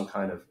them of some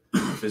kind of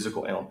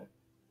physical ailment.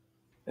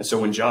 And so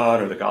when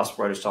John or the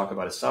gospel writers talk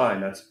about a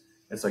sign,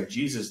 it's like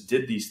Jesus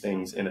did these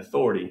things in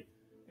authority,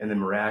 and then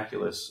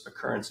miraculous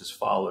occurrences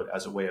followed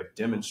as a way of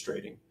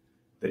demonstrating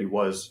that he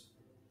was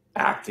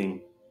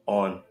acting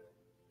on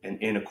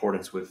and in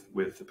accordance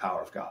with the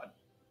power of God.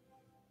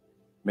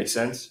 Make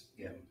sense?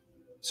 Yeah.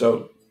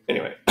 So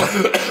anyway,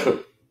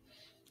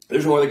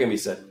 there's more that can be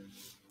said.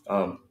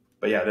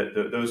 But yeah,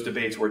 those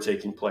debates were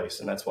taking place,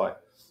 and that's why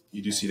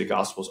you do see the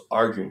Gospels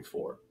arguing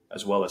for,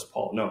 as well as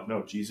Paul.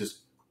 No,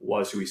 Jesus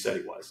was who he said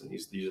he was, and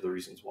these are the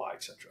reasons why,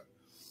 etc.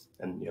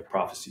 And you have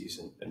prophecies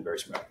and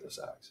various miraculous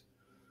acts.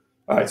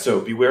 All right,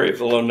 so be wary of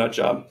the lone nut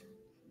job.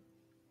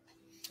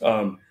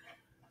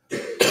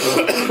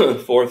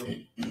 Fourth,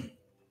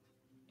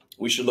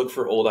 we should look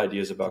for old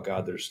ideas about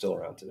God that are still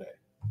around today.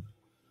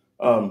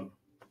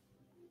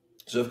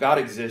 So if God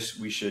exists,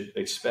 we should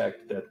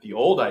expect that the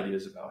old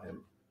ideas about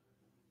him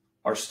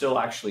are still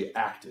actually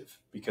active,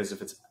 because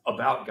if it's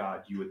about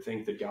God, you would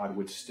think that God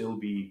would still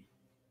be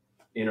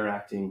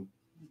interacting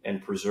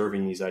and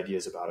preserving these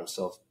ideas about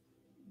himself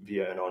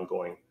via an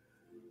ongoing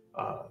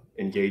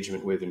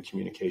engagement with and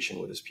communication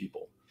with his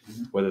people,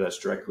 whether that's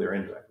directly or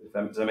indirectly.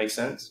 Does that make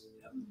sense?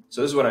 Yep.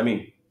 So this is what I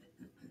mean.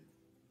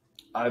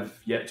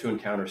 I've yet to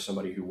encounter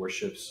somebody who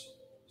worships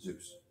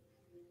Zeus.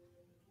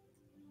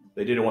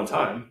 They did it one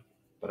time,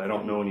 but I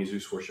don't know any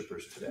Zeus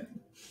worshipers today.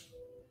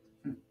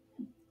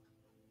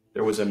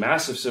 There was a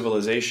massive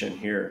civilization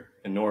here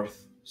in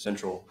North,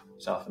 Central,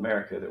 South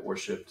America that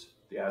worshipped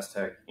the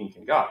Aztec,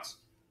 Incan gods.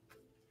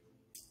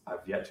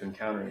 I've yet to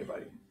encounter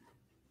anybody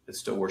that's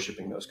still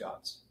worshiping those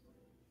gods.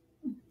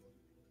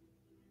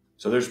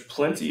 So there's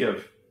plenty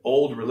of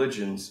old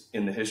religions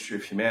in the history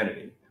of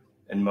humanity,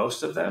 and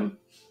most of them,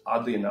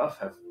 oddly enough,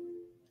 have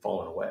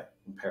fallen away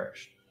and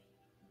perished.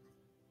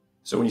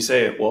 So when you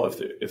say, well,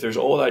 if there's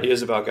old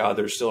ideas about God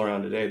that are still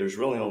around today, there's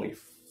really only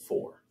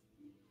 4.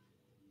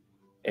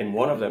 And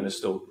one of them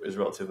is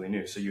relatively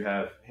new. So you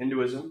have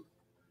Hinduism,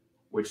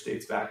 which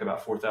dates back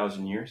about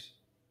 4,000 years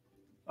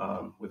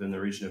within the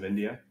region of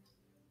India.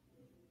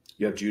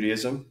 You have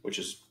Judaism, which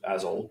is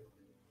as old,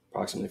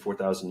 approximately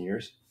 4,000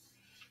 years.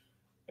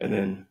 And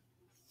then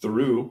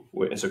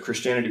so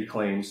Christianity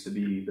claims to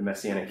be the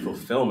messianic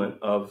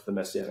fulfillment of the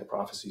messianic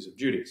prophecies of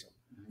Judaism.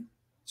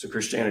 So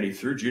Christianity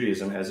through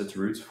Judaism has its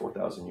roots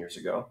 4,000 years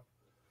ago.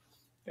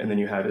 And then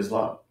you have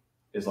Islam.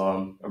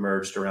 Islam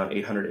emerged around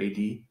 800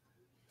 AD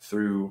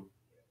through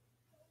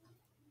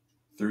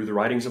the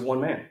writings of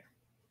one man,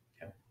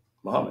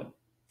 Muhammad.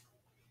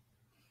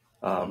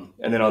 And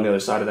then on the other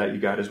side of that, you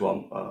got as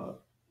well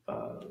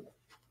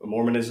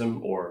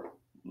Mormonism or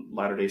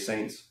Latter-day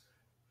Saints.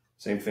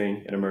 Same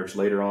thing. It emerged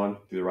later on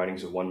through the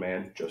writings of one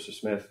man, Joseph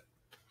Smith.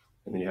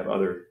 And then you have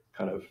other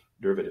kind of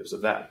derivatives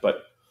of that.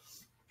 But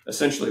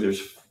essentially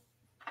there's,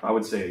 I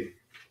would say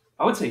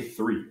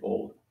 3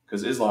 old,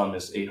 because Islam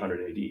is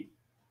 800 AD.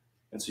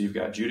 And so you've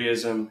got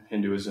Judaism,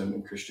 Hinduism,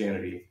 and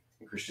Christianity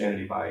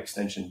by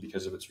extension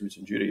because of its roots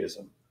in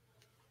Judaism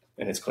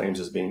and its claims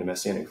as being the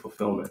messianic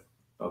fulfillment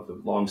of the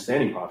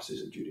long-standing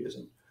prophecies of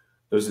Judaism.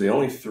 Those are the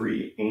only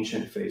 3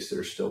 ancient faiths that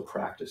are still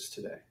practiced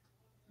today.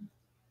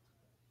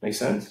 Make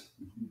sense?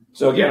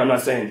 So again, I'm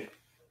not saying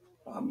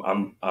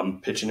I'm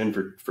pitching in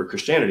for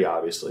Christianity,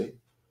 obviously,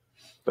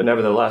 but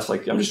nevertheless,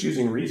 like, I'm just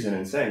using reason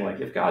and saying,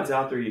 like, if God's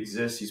out there, he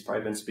exists, he's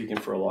probably been speaking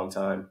for a long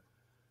time.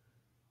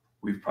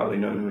 We've probably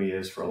known who he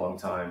is for a long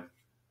time.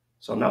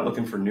 So I'm not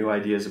looking for new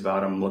ideas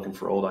about him. I'm looking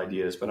for old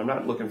ideas, but I'm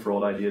not looking for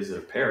old ideas that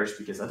have perished,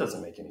 because that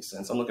doesn't make any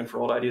sense. I'm looking for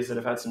old ideas that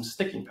have had some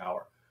sticking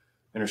power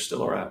and are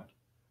still around.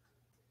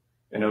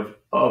 And of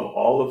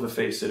all of the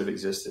faiths that have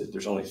existed,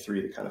 there's only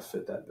 3 that kind of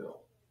fit that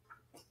bill: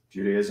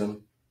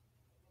 Judaism,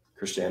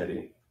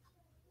 Christianity,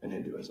 and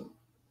Hinduism.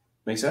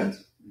 Make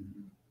sense?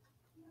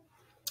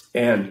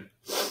 And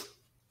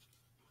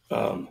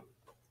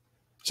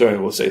so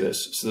anyway, we'll say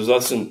this. So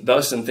thus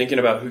in thinking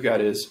about who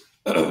God is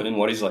and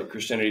what he's like,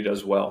 Christianity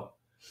does well,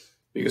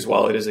 because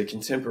while it is a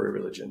contemporary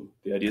religion,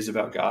 the ideas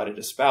about God it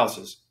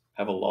espouses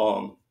have a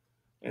long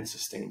and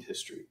sustained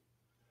history.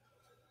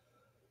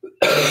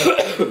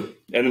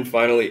 And then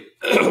finally,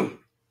 we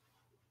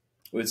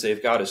would say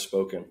if God has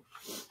spoken,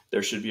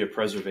 there should be a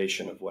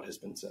preservation of what has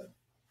been said.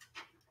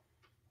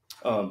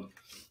 And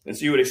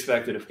so you would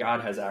expect that if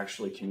God has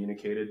actually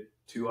communicated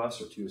to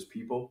us or to his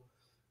people,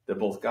 that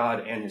both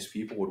God and his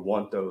people would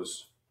want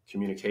those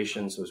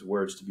communications, those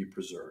words, to be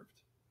preserved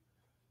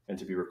and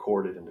to be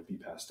recorded and to be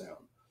passed down.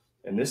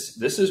 And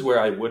this is where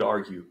I would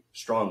argue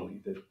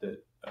strongly that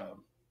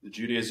the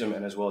Judaism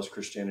and as well as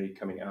Christianity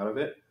coming out of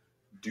it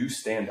do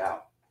stand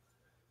out,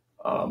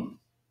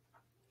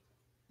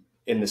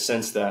 in the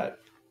sense that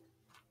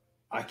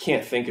I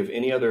can't think of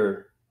any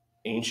other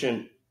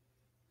ancient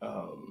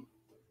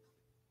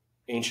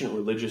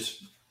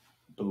religious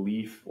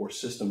belief or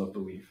system of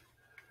belief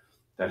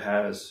that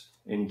has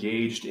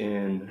engaged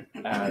in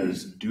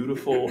as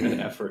dutiful an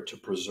effort to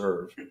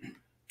preserve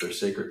their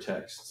sacred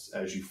texts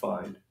as you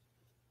find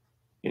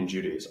in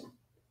Judaism.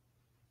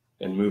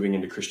 And moving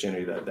into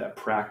Christianity, that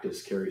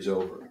practice carries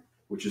over,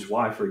 which is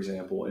why, for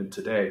example, in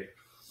today,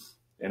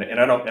 and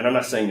I'm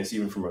not saying this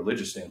even from a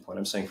religious standpoint.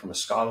 I'm saying from a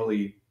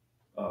scholarly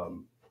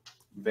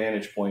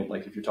vantage point.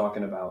 Like if you're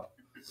talking about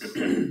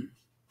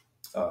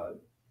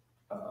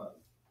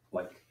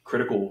like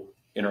critical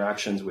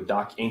interactions with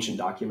ancient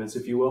documents,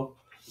 if you will,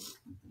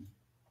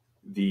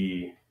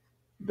 the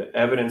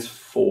evidence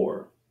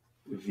for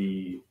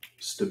the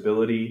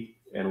stability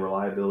and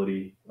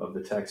reliability of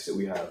the texts that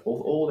we have,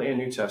 both Old and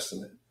New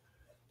Testament,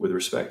 with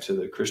respect to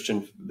the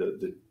Christian,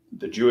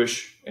 the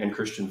Jewish and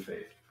Christian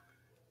faith,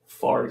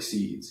 far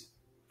exceeds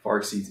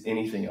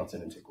anything else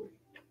in antiquity.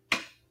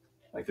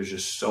 Like there's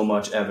just so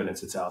much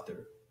evidence that's out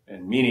there,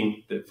 and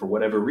meaning that for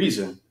whatever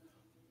reason,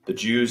 the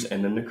Jews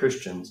and then the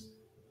Christians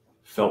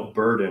felt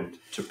burdened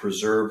to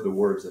preserve the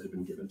words that had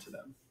been given to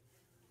them,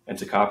 and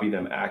to copy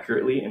them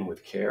accurately and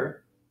with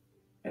care,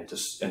 and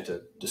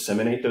to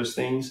disseminate those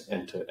things,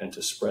 and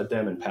to spread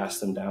them and pass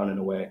them down in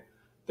a way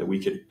that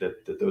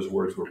that those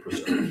words were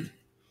preserved.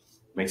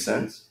 Make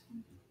sense?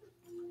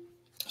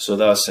 So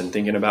thus, in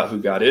thinking about who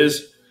God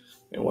is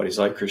and what he's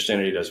like,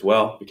 Christianity does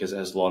well, because it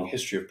has a long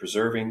history of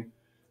preserving,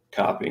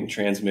 copying,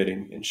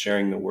 transmitting, and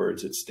sharing the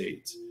words it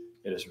states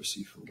it has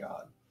received from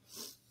God.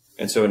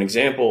 And so an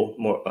example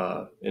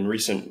more, in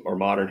recent or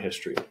modern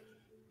history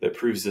that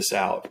proves this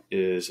out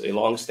is a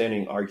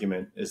long-standing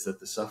argument is that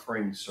the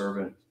suffering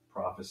servant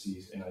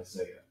prophecies in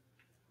Isaiah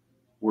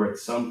were at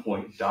some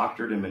point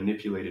doctored and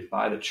manipulated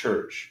by the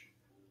church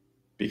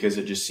because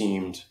it just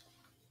seemed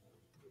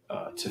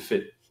to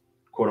fit,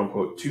 quote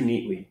unquote, too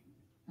neatly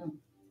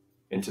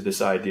into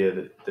this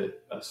idea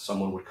that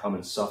someone would come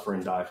and suffer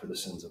and die for the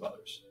sins of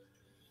others.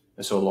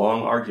 And so a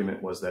long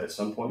argument was that at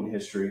some point in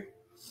history,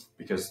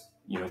 because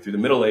through the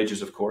Middle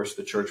Ages, of course,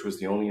 the church was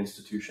the only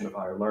institution of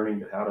higher learning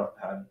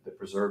that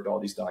preserved all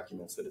these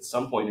documents, that at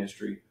some point in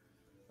history,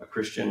 a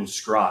Christian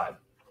scribe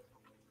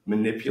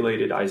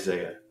manipulated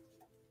Isaiah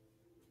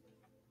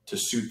to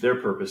suit their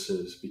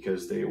purposes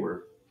because they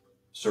were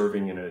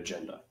serving in an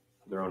agenda,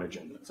 their own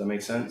agenda. Does that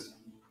make sense?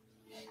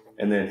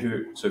 And then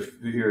who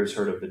here has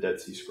heard of the Dead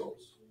Sea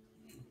Scrolls?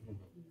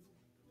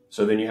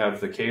 So then you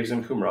have the caves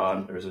in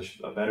Qumran. There's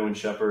a Bedouin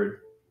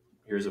shepherd.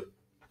 Here's a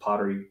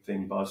pottery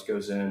thing, bus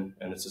goes in,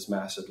 and it's this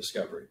massive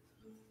discovery.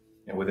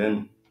 And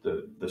within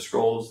the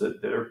scrolls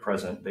that are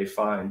present, they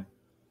find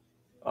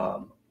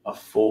a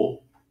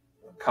full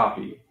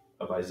copy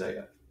of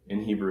Isaiah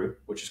in Hebrew,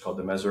 which is called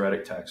the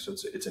Masoretic text. So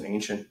it's an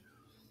ancient,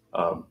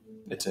 and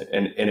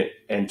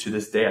to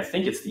this day, I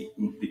think it's the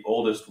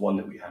oldest one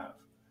that we have.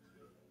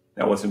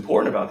 Now, what's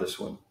important about this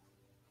one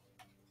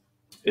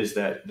is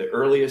that the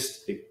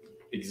earliest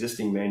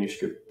existing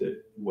manuscript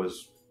that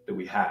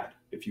we had,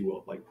 if you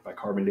will, like by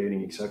carbon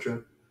dating,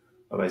 etc.,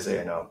 of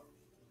Isaiah. Now,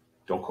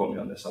 don't quote me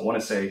on this. I want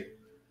to say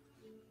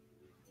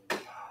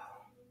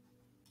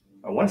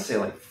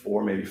like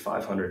 4, maybe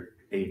 500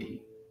 AD,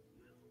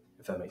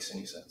 if that makes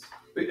any sense.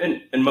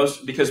 And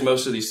because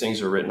most of these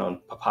things are written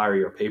on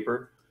papyri or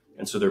paper,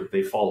 and so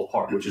they fall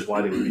apart, which is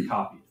why they would be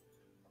copied.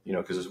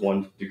 Because as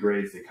one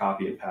degrades, they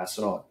copy and pass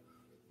it on.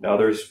 Now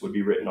others would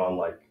be written on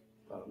like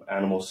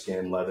animal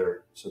skin,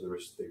 leather, so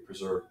they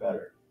preserve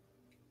better.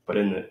 But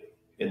in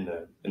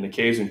the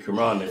caves in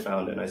Qumran, they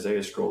found an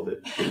Isaiah scroll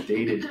that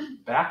dated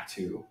back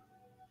to,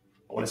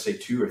 I want to say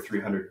 200 or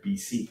 300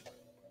 BC.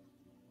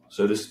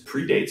 So this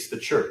predates the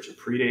church. It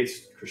predates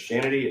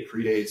Christianity. It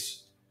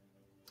predates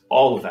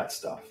all of that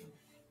stuff.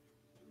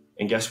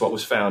 And guess what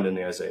was found in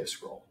the Isaiah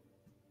scroll?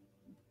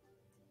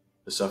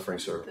 The suffering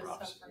servant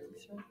prophecy.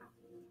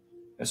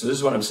 And so this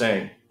is what I'm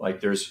saying. Like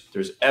there's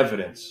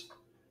evidence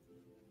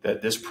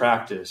that this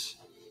practice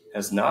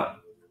has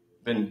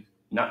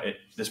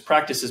this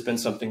practice has been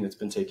something that's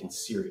been taken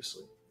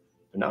seriously.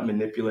 They're not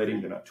manipulating,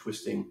 they're not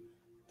twisting,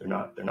 they're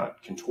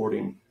not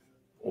contorting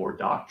or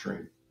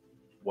doctoring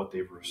what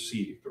they've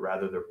received, but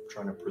rather they're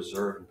trying to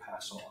preserve and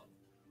pass on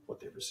what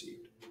they've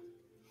received.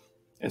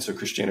 And so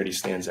Christianity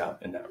stands out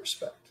in that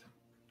respect.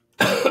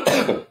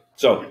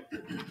 So,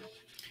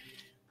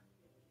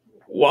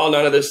 while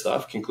none of this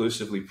stuff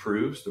conclusively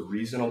proves the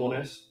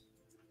reasonableness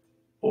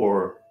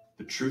or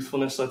the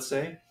truthfulness, let's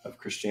say, of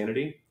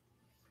Christianity,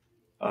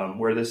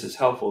 where this is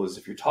helpful is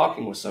if you're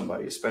talking with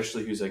somebody,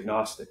 especially who's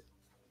agnostic.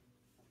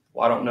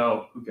 Well, I don't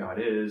know who God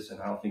is,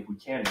 and I don't think we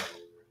can know.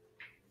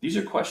 These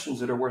are questions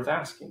that are worth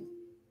asking.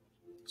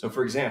 So,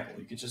 for example,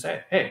 you could just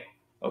say, hey,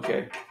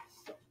 okay,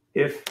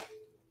 if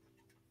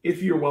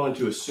you're willing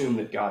to assume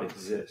that God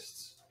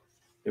exists,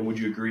 then would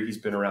you agree he's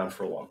been around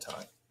for a long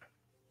time?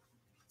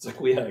 It's like,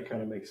 well, yeah, it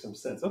kind of makes some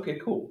sense. Okay,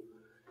 cool.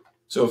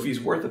 So if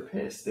he's worth a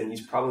piss, then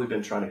he's probably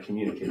been trying to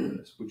communicate with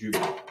us. Would you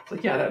agree? It's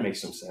like, yeah, that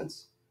makes some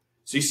sense.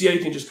 So you see how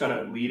you can just kind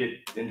of lead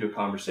it into a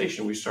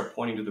conversation where you start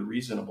pointing to the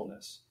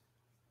reasonableness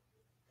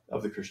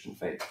of the Christian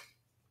faith.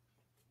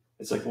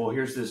 It's like, well,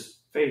 here's this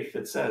faith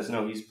that says,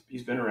 no,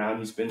 he's been around,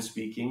 he's been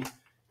speaking,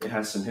 it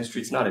has some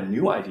history. It's not a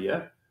new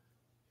idea,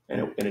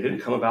 and it didn't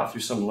come about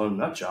through some lone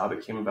nut job.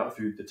 It came about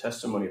through the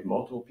testimony of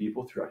multiple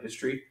people throughout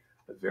history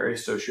of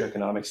various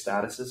socioeconomic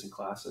statuses and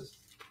classes.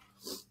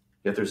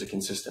 Yet there's a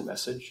consistent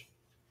message.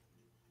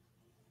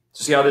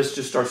 So see how this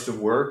just starts to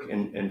work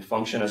and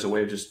function as a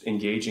way of just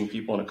engaging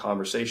people in a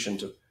conversation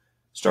to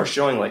start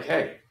showing like,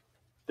 hey,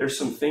 there's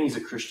some things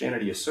that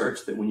Christianity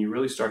asserts that when you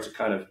really start to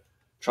kind of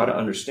try to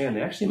understand,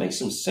 they actually make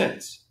some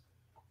sense.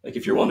 Like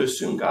if you're willing to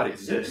assume God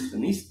exists,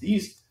 then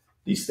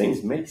these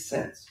things make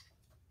sense.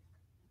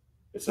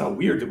 It's not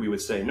weird that we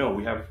would say, no,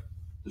 we have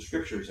the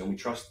scriptures and we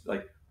trust,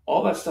 like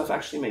all that stuff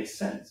actually makes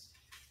sense.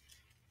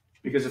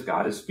 Because if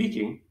God is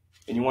speaking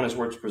and you want his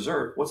words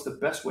preserved, what's the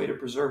best way to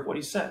preserve what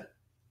he said?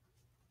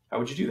 How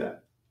would you do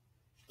that?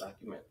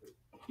 Document it.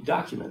 You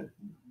document it.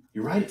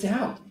 You write it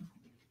down.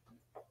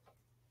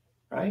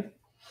 Right?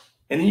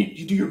 And then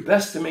you do your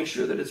best to make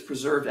sure that it's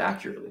preserved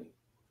accurately.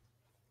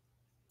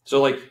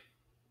 So like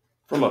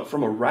from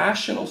a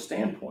rational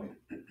standpoint,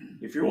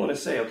 if you're willing to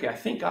say, okay, I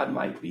think God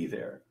might be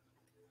there,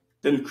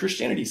 then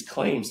Christianity's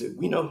claims that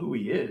we know who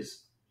he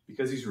is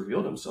because he's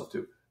revealed himself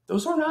to,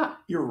 those are not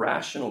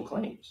irrational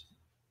claims.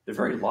 They're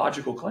very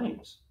logical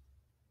claims.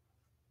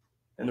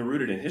 And they're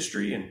rooted in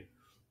history. And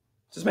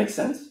does this make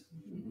sense?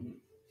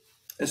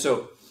 And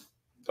so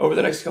over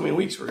the next coming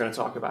weeks, we're going to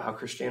talk about how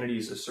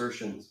Christianity's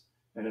assertions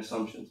and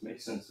assumptions make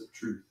sense of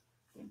truth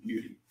and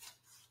beauty,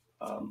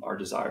 our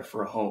desire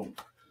for a home,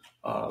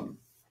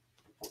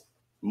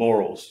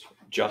 morals,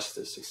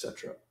 justice,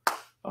 etc.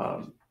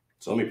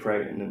 So let me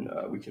pray, and then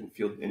we can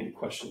field any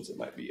questions that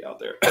might be out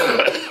there.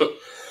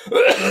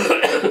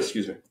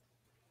 Excuse me.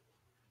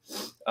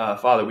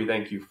 Father, we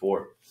thank you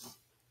for,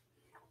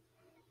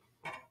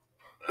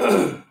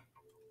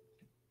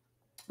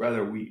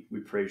 rather, we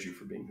praise you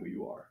for being who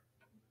you are.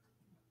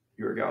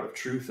 You're a God of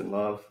truth and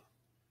love,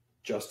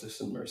 justice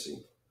and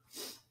mercy.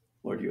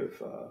 Lord, you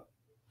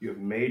have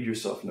made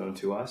yourself known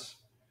to us,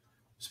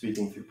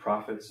 speaking through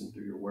prophets and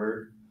through your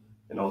word,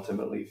 and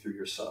ultimately through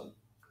your Son,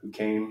 who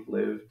came,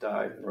 lived,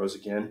 died, and rose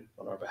again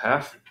on our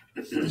behalf,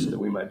 so that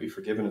we might be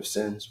forgiven of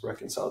sins,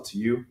 reconciled to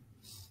you,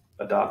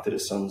 adopted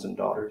as sons and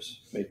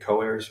daughters, made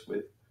co-heirs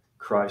with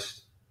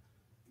Christ,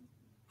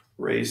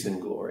 raised in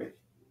glory,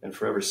 and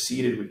forever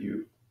seated with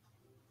you,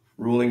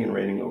 ruling and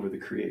reigning over the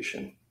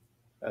creation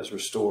as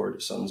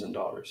restored sons and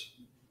daughters.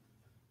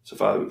 So,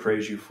 Father, we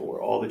praise you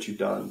for all that you've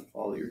done,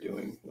 all that you're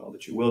doing, and all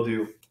that you will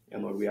do.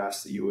 And, Lord, we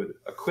ask that you would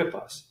equip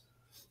us,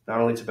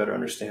 not only to better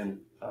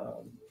understand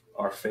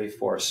our faith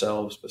for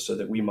ourselves, but so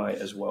that we might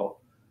as well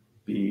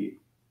be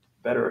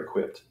better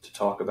equipped to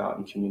talk about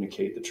and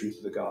communicate the truth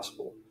of the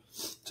gospel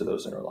to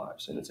those in our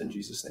lives. And it's in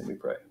Jesus' name we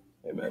pray.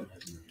 Amen.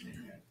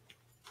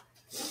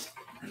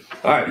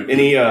 All right.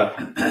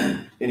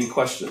 Any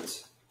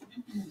questions?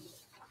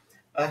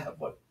 I have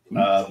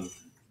one.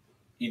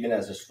 Even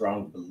as a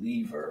strong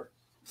believer,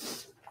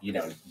 you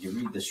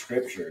read the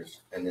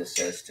scriptures and it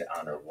says to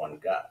honor one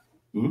God.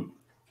 Mm-hmm.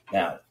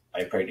 Now,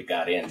 I pray to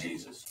God and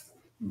Jesus,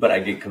 but I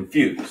get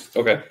confused.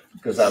 Okay.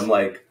 Because I'm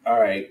like, all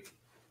right,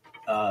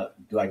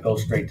 do I go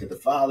straight to the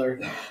Father,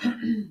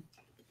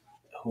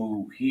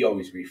 who he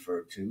always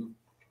referred to,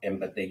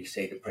 but they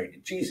say to pray to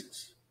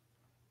Jesus.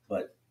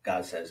 But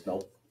God says,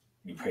 no,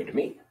 you pray to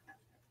me.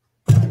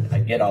 I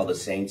get all the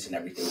saints and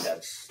everything.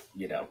 That's,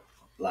 a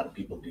lot of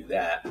people do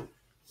that.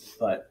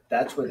 But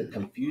that's where the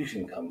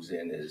confusion comes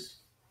in, is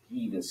he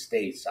even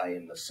states, I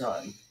am the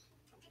Son,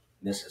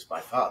 this is my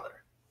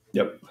Father.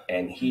 Yep.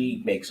 And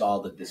he makes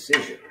all the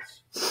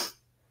decisions.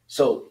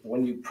 So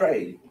when you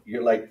pray,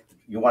 you're like,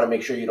 you want to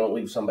make sure you don't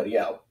leave somebody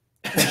out.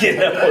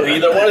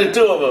 Either one or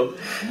two of them.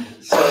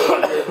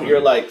 So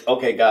you're like,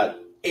 okay, God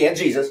and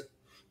Jesus,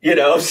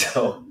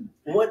 so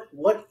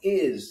what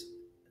is,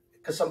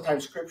 because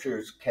sometimes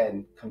scriptures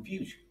can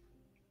confuse you.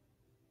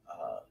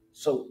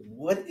 So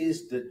what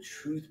is the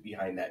truth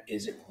behind that?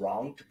 Is it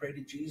wrong to pray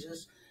to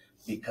Jesus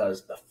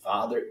because the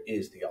Father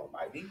is the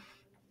Almighty?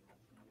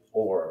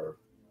 Or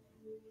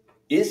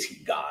is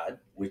he God,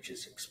 which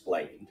is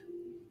explained,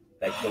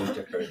 that came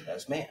to earth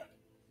as man?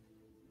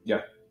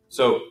 Yeah.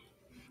 So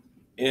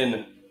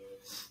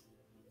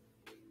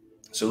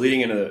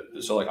leading into,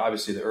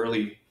 obviously the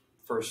early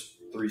first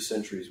 3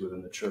 centuries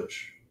within the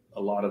church,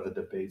 a lot of the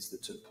debates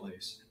that took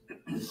place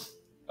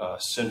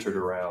centered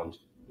around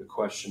the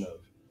question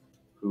of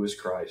who is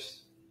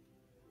Christ.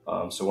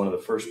 So one of the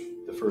first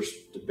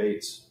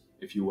debates,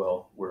 if you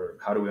will, were,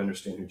 how do we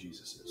understand who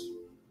Jesus is?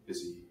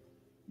 Is he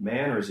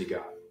man or is he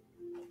God?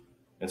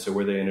 And so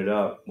where they ended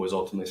up was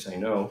ultimately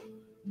saying no,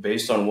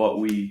 based on what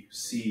we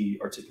see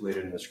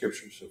articulated in the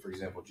scriptures. So for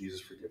example,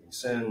 Jesus forgiving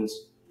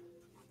sins,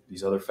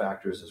 these other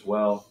factors as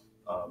well,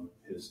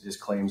 his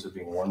claims of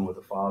being one with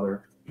the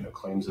Father,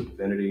 claims of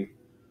divinity,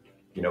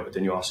 but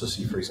then you also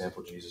see, for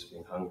example, Jesus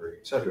being hungry,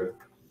 etc.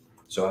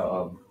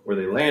 So where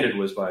they landed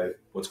was by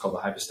what's called the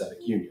hypostatic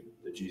union,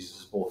 that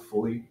Jesus is both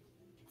fully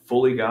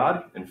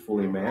God and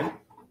fully man,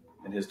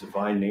 and his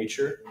divine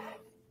nature,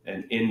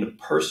 and in the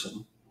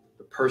person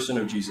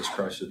of Jesus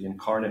Christ, or the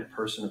incarnate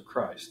person of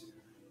Christ,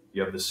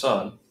 you have the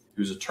Son,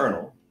 who's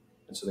eternal,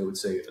 and so they would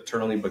say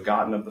eternally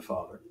begotten of the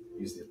Father.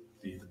 He's the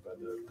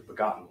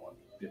begotten one,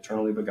 the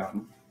eternally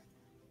begotten,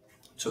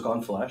 took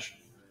on flesh,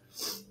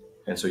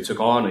 and so he took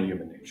on a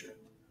human nature.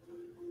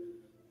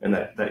 And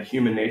that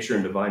human nature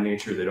and divine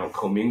nature, they don't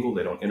commingle,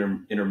 they don't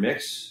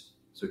intermix.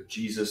 So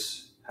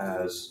Jesus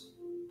is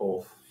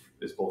both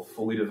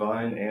fully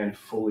divine and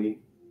fully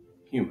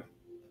human.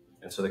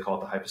 And so they call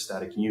it the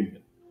hypostatic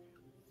union.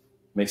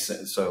 Makes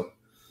sense. So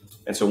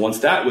once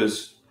that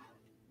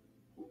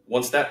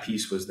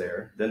piece was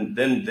there, then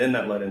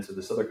that led into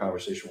this other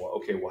conversation. Well,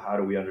 okay, well, how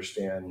do we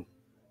understand?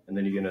 And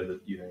then you get into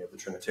you have the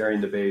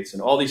Trinitarian debates,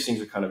 and all these things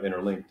are kind of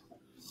interlinked.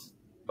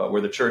 But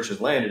where the church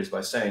has landed is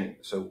by saying,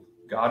 so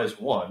God is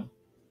one,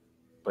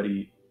 but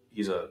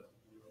he's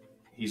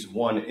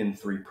one in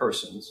three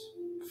persons: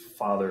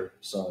 Father,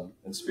 Son,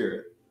 and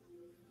Spirit.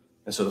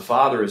 And so the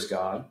Father is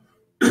God,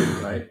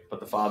 right? But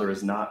the Father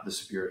is not the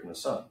Spirit and the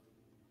Son.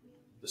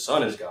 The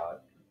Son is God,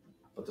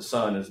 but the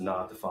Son is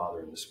not the Father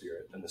and the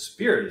Spirit. And the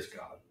Spirit is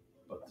God,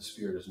 but the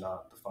Spirit is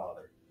not the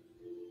Father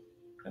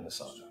and the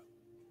Son.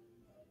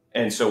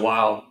 And so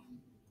while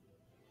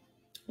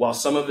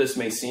some of this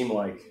may seem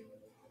like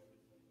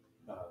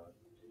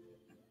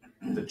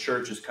the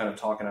church is kind of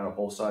talking out of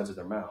both sides of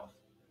their mouth,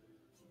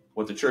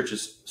 what the church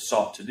has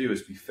sought to do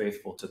is be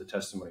faithful to the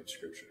testimony of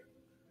Scripture.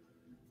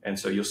 And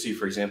so you'll see,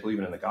 for example,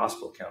 even in the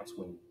gospel accounts,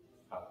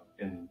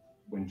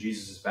 when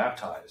Jesus is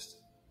baptized,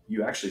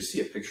 you actually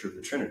see a picture of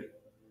the Trinity,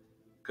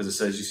 because it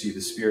says you see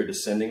the Spirit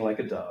descending like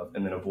a dove,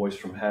 and then a voice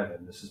from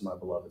heaven, "This is my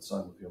beloved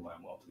Son, with whom I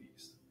am well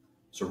pleased."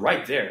 So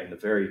right there,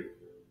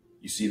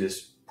 you see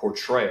this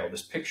portrayal,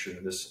 this picture,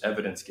 this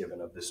evidence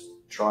given of this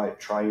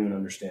triune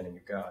understanding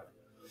of God.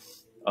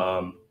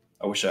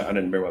 I wish I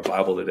didn't bring my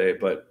Bible today,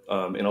 but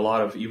in a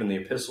lot of even the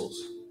epistles,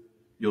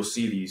 you'll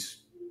see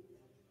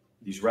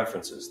these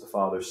references: the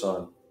Father,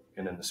 Son,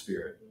 and then the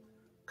Spirit,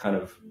 kind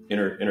of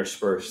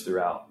interspersed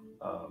throughout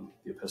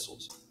the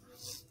epistles.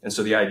 And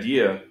so the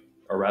idea,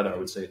 or rather I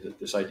would say that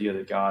this idea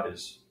that God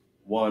is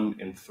one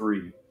in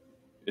three,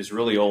 is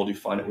really old. You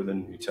find it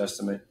within the New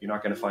Testament. You're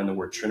not going to find the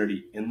word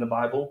Trinity in the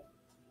Bible.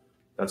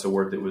 That's a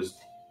word that was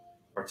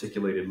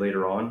articulated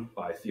later on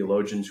by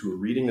theologians who were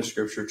reading the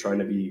Scripture, trying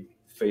to be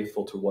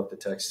faithful to what the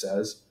text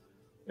says.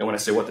 And when I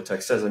say what the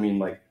text says, I mean,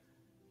 like,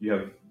 you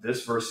have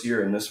this verse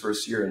here and this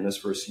verse here and this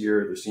verse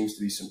here. There seems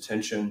to be some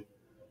tension.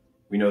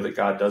 We know that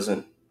God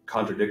doesn't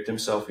contradict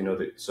himself. We know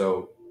that.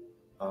 So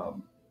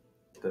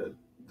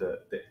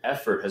the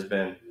effort has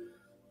been,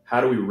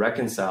 how do we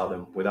reconcile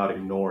them without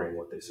ignoring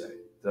what they say?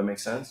 Does that make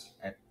sense?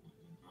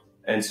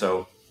 And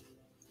so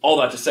all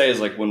that to say is,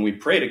 like, when we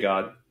pray to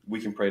God,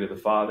 we can pray to the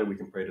Father, we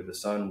can pray to the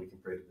Son, we can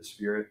pray to the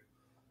Spirit.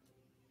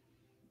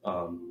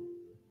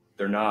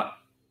 They're not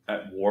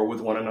at war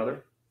with one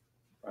another,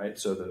 right?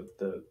 So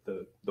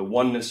the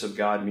oneness of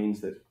God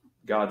means that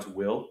God's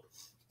will,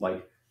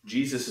 like,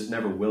 Jesus is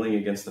never willing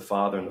against the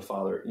Father, and the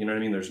Father, you know what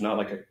I mean? There's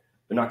not they're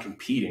not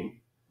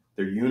competing.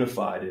 They're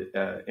unified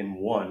in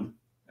one,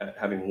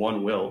 having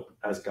one will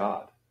as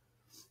God,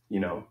 you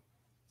know.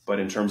 But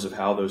in terms of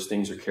how those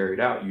things are carried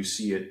out, you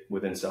see it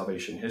within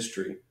salvation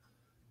history,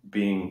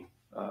 being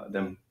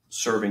them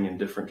serving in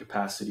different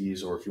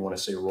capacities, or if you want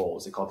to say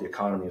roles, they call it the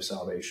economy of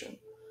salvation.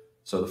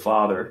 So the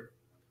Father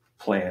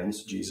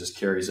plans, Jesus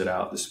carries it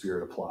out, the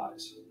Spirit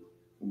applies.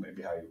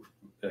 Maybe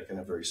like in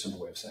a very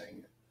simple way of saying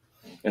it.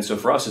 And so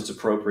for us, it's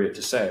appropriate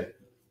to say,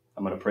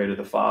 I'm going to pray to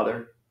the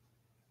Father,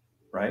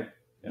 right?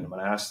 And I'm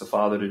going to ask the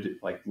Father to do,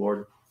 like,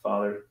 Lord,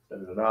 Father,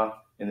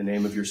 in the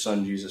name of your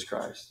Son, Jesus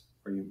Christ.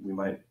 Or we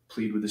might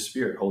plead with the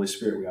Spirit. Holy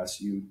Spirit, we ask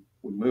that you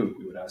would move.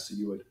 We would ask that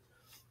you would,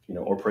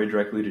 or pray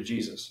directly to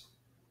Jesus.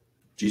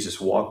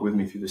 Jesus, walk with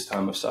me through this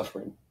time of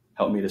suffering.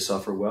 Help me to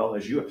suffer well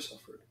as you have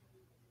suffered.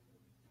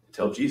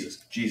 Tell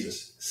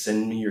Jesus,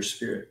 send me your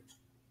Spirit.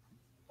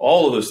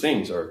 All of those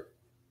things are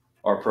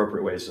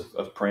appropriate ways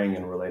of praying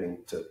and relating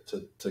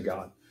to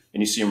God.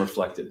 And you see them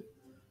reflected,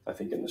 I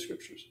think, in the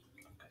Scriptures.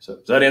 So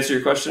does that answer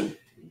your question?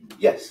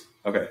 Yes.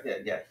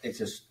 Okay. Yeah. It's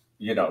just,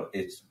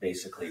 it's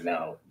basically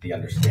now the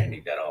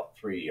understanding that all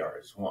three are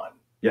as one.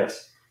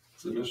 Yes.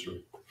 It's a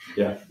mystery.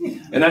 Yeah.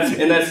 And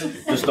that's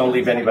just don't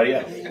leave anybody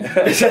out.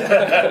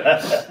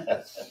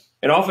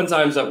 And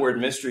oftentimes that word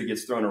mystery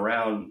gets thrown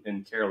around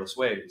in careless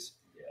ways.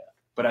 Yeah.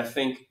 But I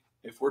think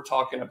if we're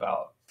talking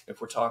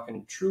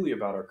truly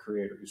about our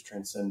Creator, who's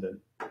transcendent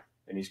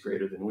and he's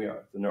greater than we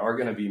are, then there are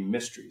going to be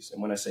mysteries.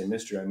 And when I say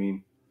mystery, I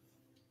mean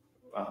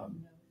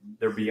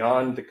they're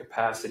beyond the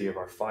capacity of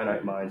our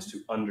finite minds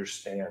to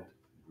understand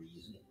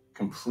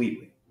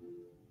completely.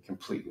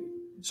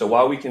 So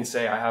while we can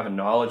say I have a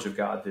knowledge of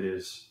God that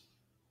is,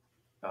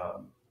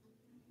 I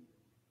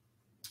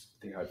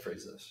think I'd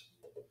phrase this.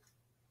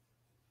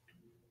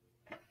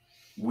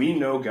 We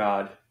know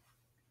God.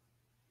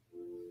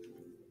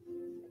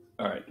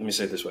 All right, let me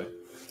say it this way.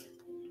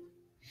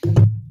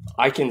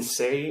 I can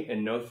say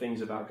and know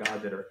things about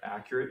God that are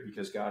accurate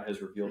because God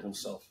has revealed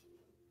himself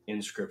in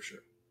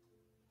Scripture.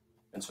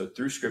 And so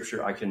through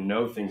Scripture, I can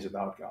know things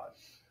about God.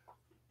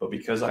 But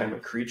because I am a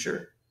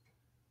creature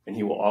and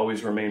he will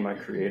always remain my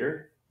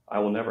Creator, I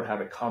will never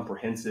have a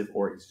comprehensive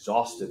or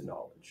exhaustive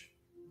knowledge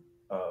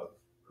of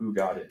who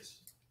God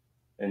is.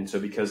 And so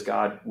because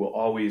God will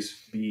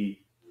always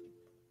be,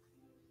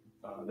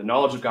 the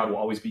knowledge of God will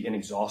always be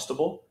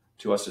inexhaustible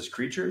to us as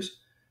creatures,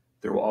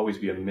 there will always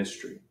be a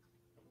mystery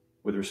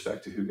with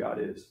respect to who God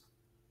is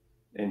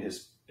in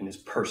his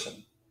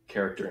person,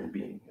 character, and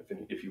being,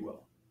 if you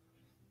will.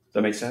 Does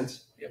that make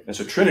sense? Yep. And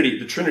so the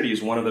Trinity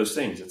is one of those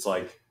things. It's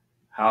like,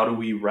 how do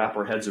we wrap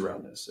our heads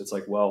around this? It's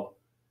like, well,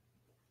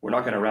 we're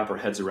not going to wrap our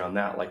heads around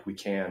that like we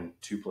can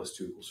 2 +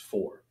 2 =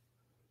 4.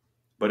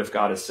 But if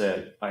God has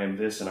said, I am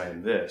this and I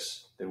am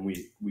this, then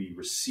we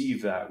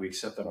receive that, we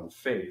accept that on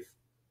faith,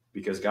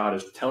 because God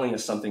is telling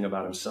us something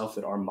about himself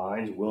that our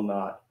minds will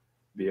not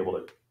be able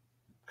to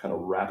kind of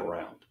wrap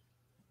around.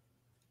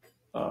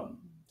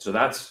 So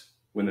that's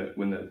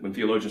when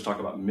theologians talk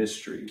about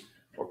mystery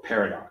or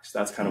paradox,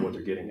 that's kind of what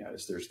they're getting at,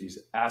 is there's these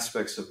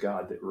aspects of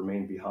God that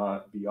remain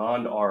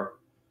beyond our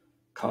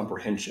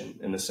comprehension,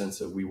 in the sense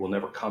that we will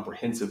never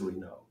comprehensively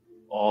know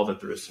all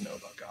that there is to know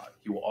about God.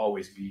 He will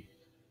always be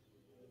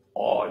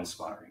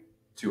awe-inspiring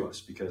to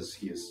us because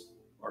he is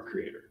our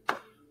creator.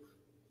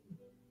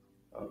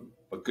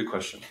 But good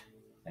question.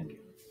 Thank you.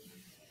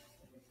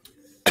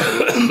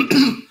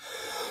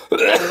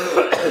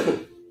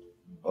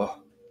 Oh,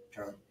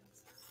 Charlie.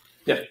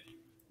 yeah.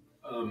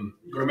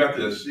 Going back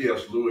to the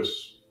C.S.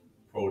 Lewis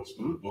quotes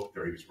from the book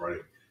there he was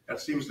writing,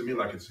 that seems to me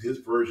like it's his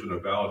version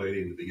of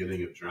validating the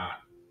beginning of John.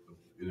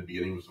 In the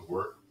beginning was the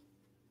Word.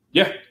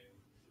 Yeah.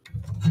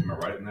 Am I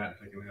right in that?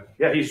 Thinking that?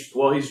 Yeah, he's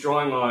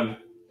drawing on,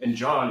 and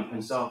John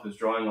himself is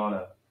drawing on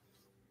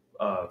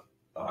a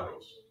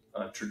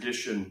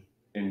tradition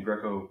in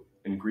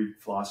Greek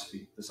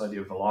philosophy, this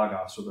idea of the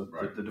logos, or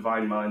the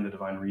divine mind, the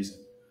divine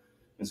reason.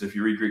 And so if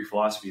you read Greek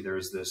philosophy, there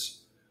is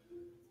this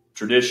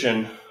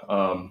tradition,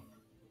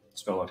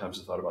 it's been a long time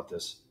since I thought about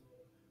this,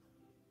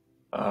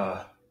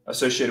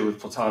 associated with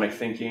Platonic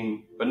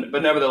thinking,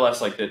 but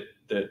nevertheless, like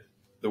that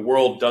the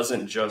world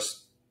doesn't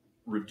just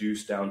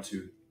reduce down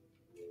to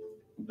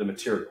the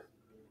material.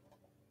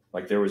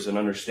 Like there was an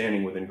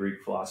understanding within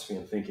Greek philosophy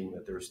and thinking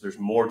that there's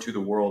more to the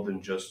world than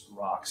just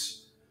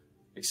rocks,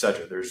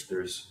 etc. There's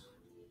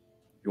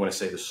you want to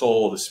say the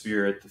soul, the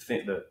spirit,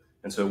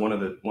 and so one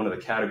of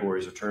the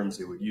categories or terms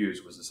they would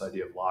use was this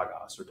idea of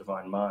logos, or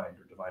divine mind,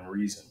 or divine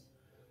reason,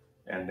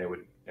 and they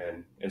would,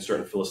 and in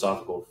certain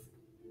philosophical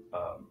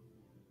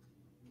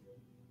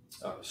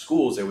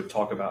schools, they would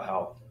talk about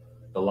how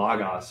the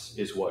logos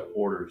is what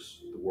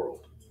orders the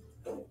world,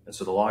 and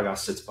so the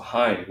logos sits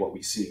behind what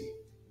we see.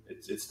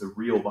 It's the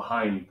real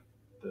behind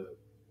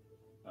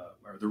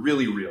or the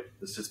really real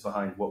that sits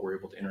behind what we're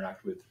able to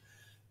interact with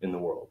in the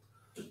world.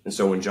 And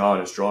so when John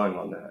is drawing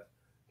on that,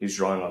 he's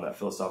drawing on that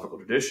philosophical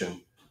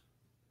tradition,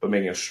 but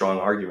making a strong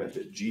argument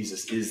that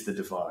Jesus is the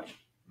divine.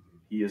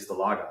 He is the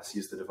logos. He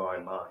is the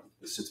divine mind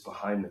that sits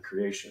behind the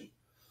creation.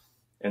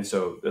 And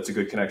so that's a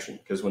good connection,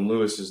 because when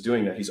Lewis is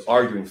doing that, he's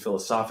arguing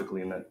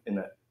philosophically in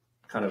that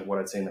kind of what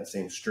I'd say in that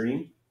same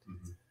stream.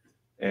 Mm-hmm.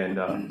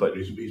 And but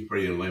he's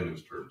pretty in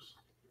layman's terms.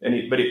 And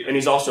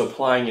he's also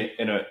applying it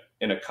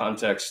in a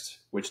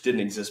context which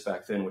didn't exist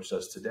back then, which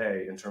does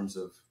today, in terms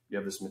of you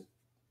have this.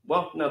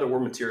 Well, no, there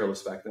were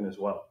materialists back then as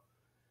well,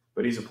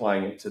 but he's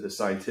applying it to the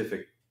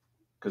scientific,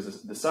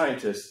 because the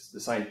scientists,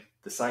 let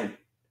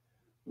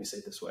me say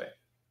it this way: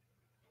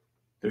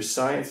 there's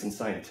science and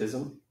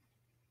scientism,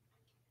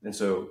 and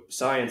so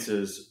science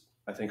is,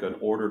 I think, an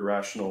ordered,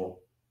 rational,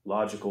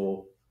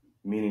 logical,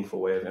 meaningful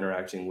way of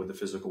interacting with the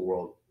physical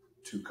world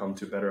to come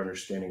to better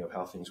understanding of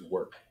how things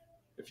work,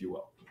 if you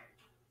will.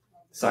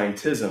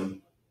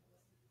 Scientism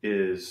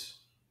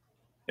is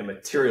a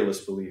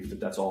materialist belief that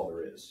that's all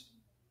there is,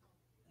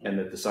 and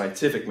that the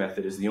scientific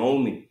method is the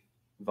only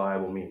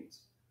viable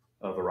means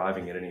of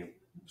arriving at any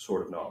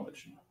sort of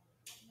knowledge.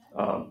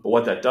 But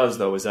what that does,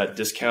 though, is that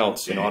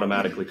discounts and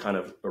automatically kind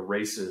of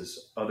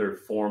erases other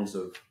forms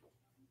of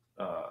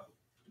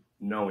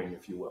knowing,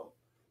 if you will.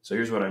 So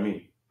here's what I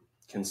mean.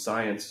 Can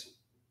science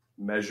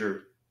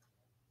measure,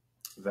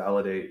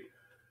 validate,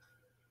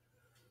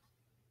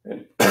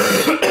 and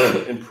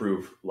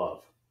improve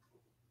love?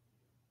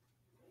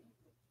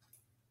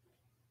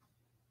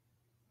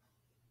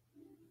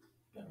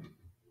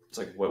 It's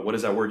like, what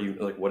does that word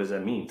what does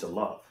that mean, to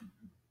love?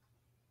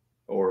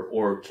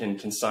 Or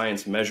can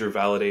science measure,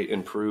 validate,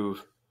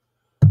 improve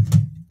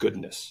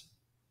goodness?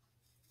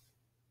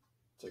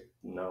 It's like,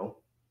 no.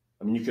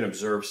 I mean, you can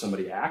observe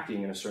somebody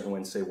acting in a certain way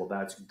and say, well,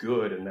 that's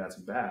good and that's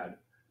bad,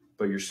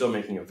 but you're still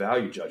making a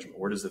value judgment.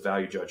 Where does the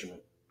value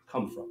judgment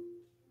come from?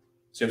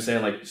 See what I'm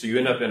saying? Like, so you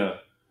end up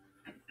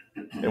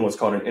in what's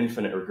called an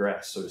infinite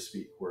regress, so to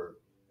speak,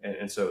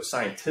 and so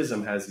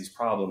scientism has these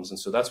problems. And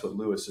so that's what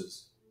Lewis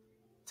is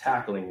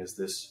tackling, is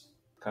this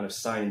kind of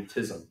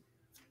scientism,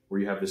 where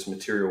you have this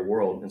material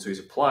world. And so he's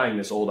applying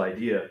this old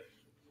idea,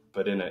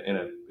 but in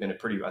a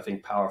pretty, I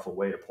think, powerful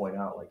way to point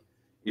out, like,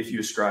 if you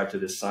ascribe to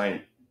this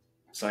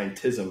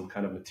scientism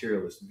kind of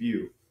materialist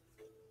view,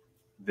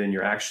 then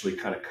you're actually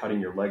kind of cutting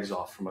your legs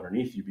off from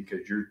underneath you, because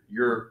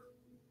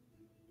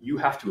you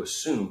have to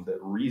assume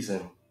that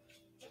reason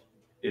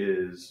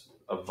is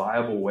a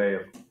viable way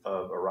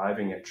of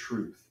arriving at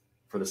truth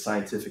for the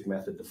scientific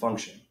method to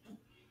function.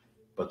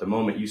 But the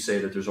moment you say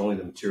that there's only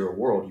the material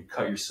world, you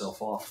cut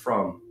yourself off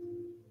from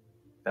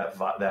that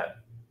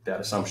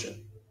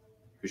assumption.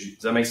 Does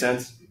that make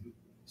sense?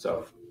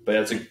 So,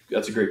 but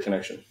that's a great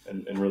connection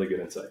and really good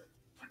insight.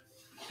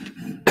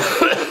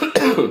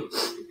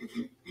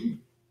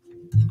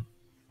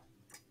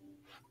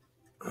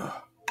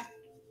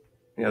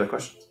 Any other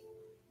questions?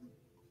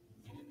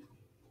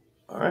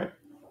 All right.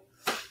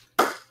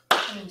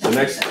 So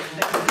next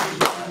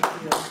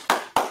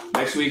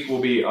week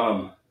will be, if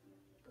I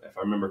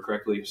remember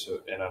correctly,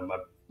 and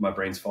my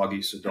brain's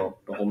foggy, so don't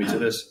hold me to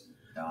this.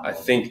 No, I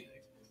think,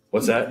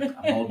 what's that?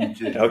 I'm holding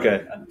to it.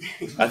 Okay.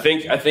 I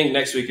think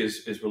next week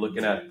is we're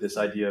looking at this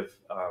idea of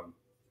a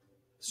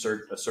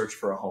search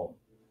for a home,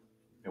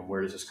 and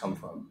where does this come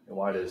from, and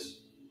why does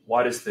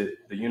the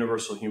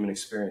universal human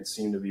experience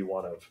seem to be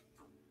one of,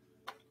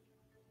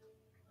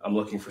 I'm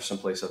looking for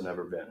someplace I've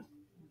never been,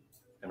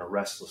 and a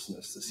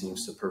restlessness that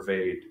seems to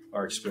pervade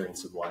our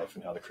experience of life,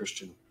 and how the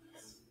Christian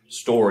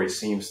story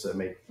seems to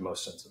make the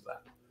most sense of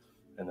that.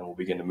 And then we'll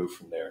begin to move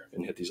from there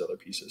and hit these other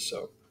pieces.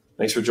 So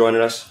thanks for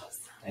joining us.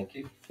 Thank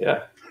you.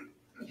 Yeah.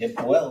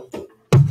 Hit well.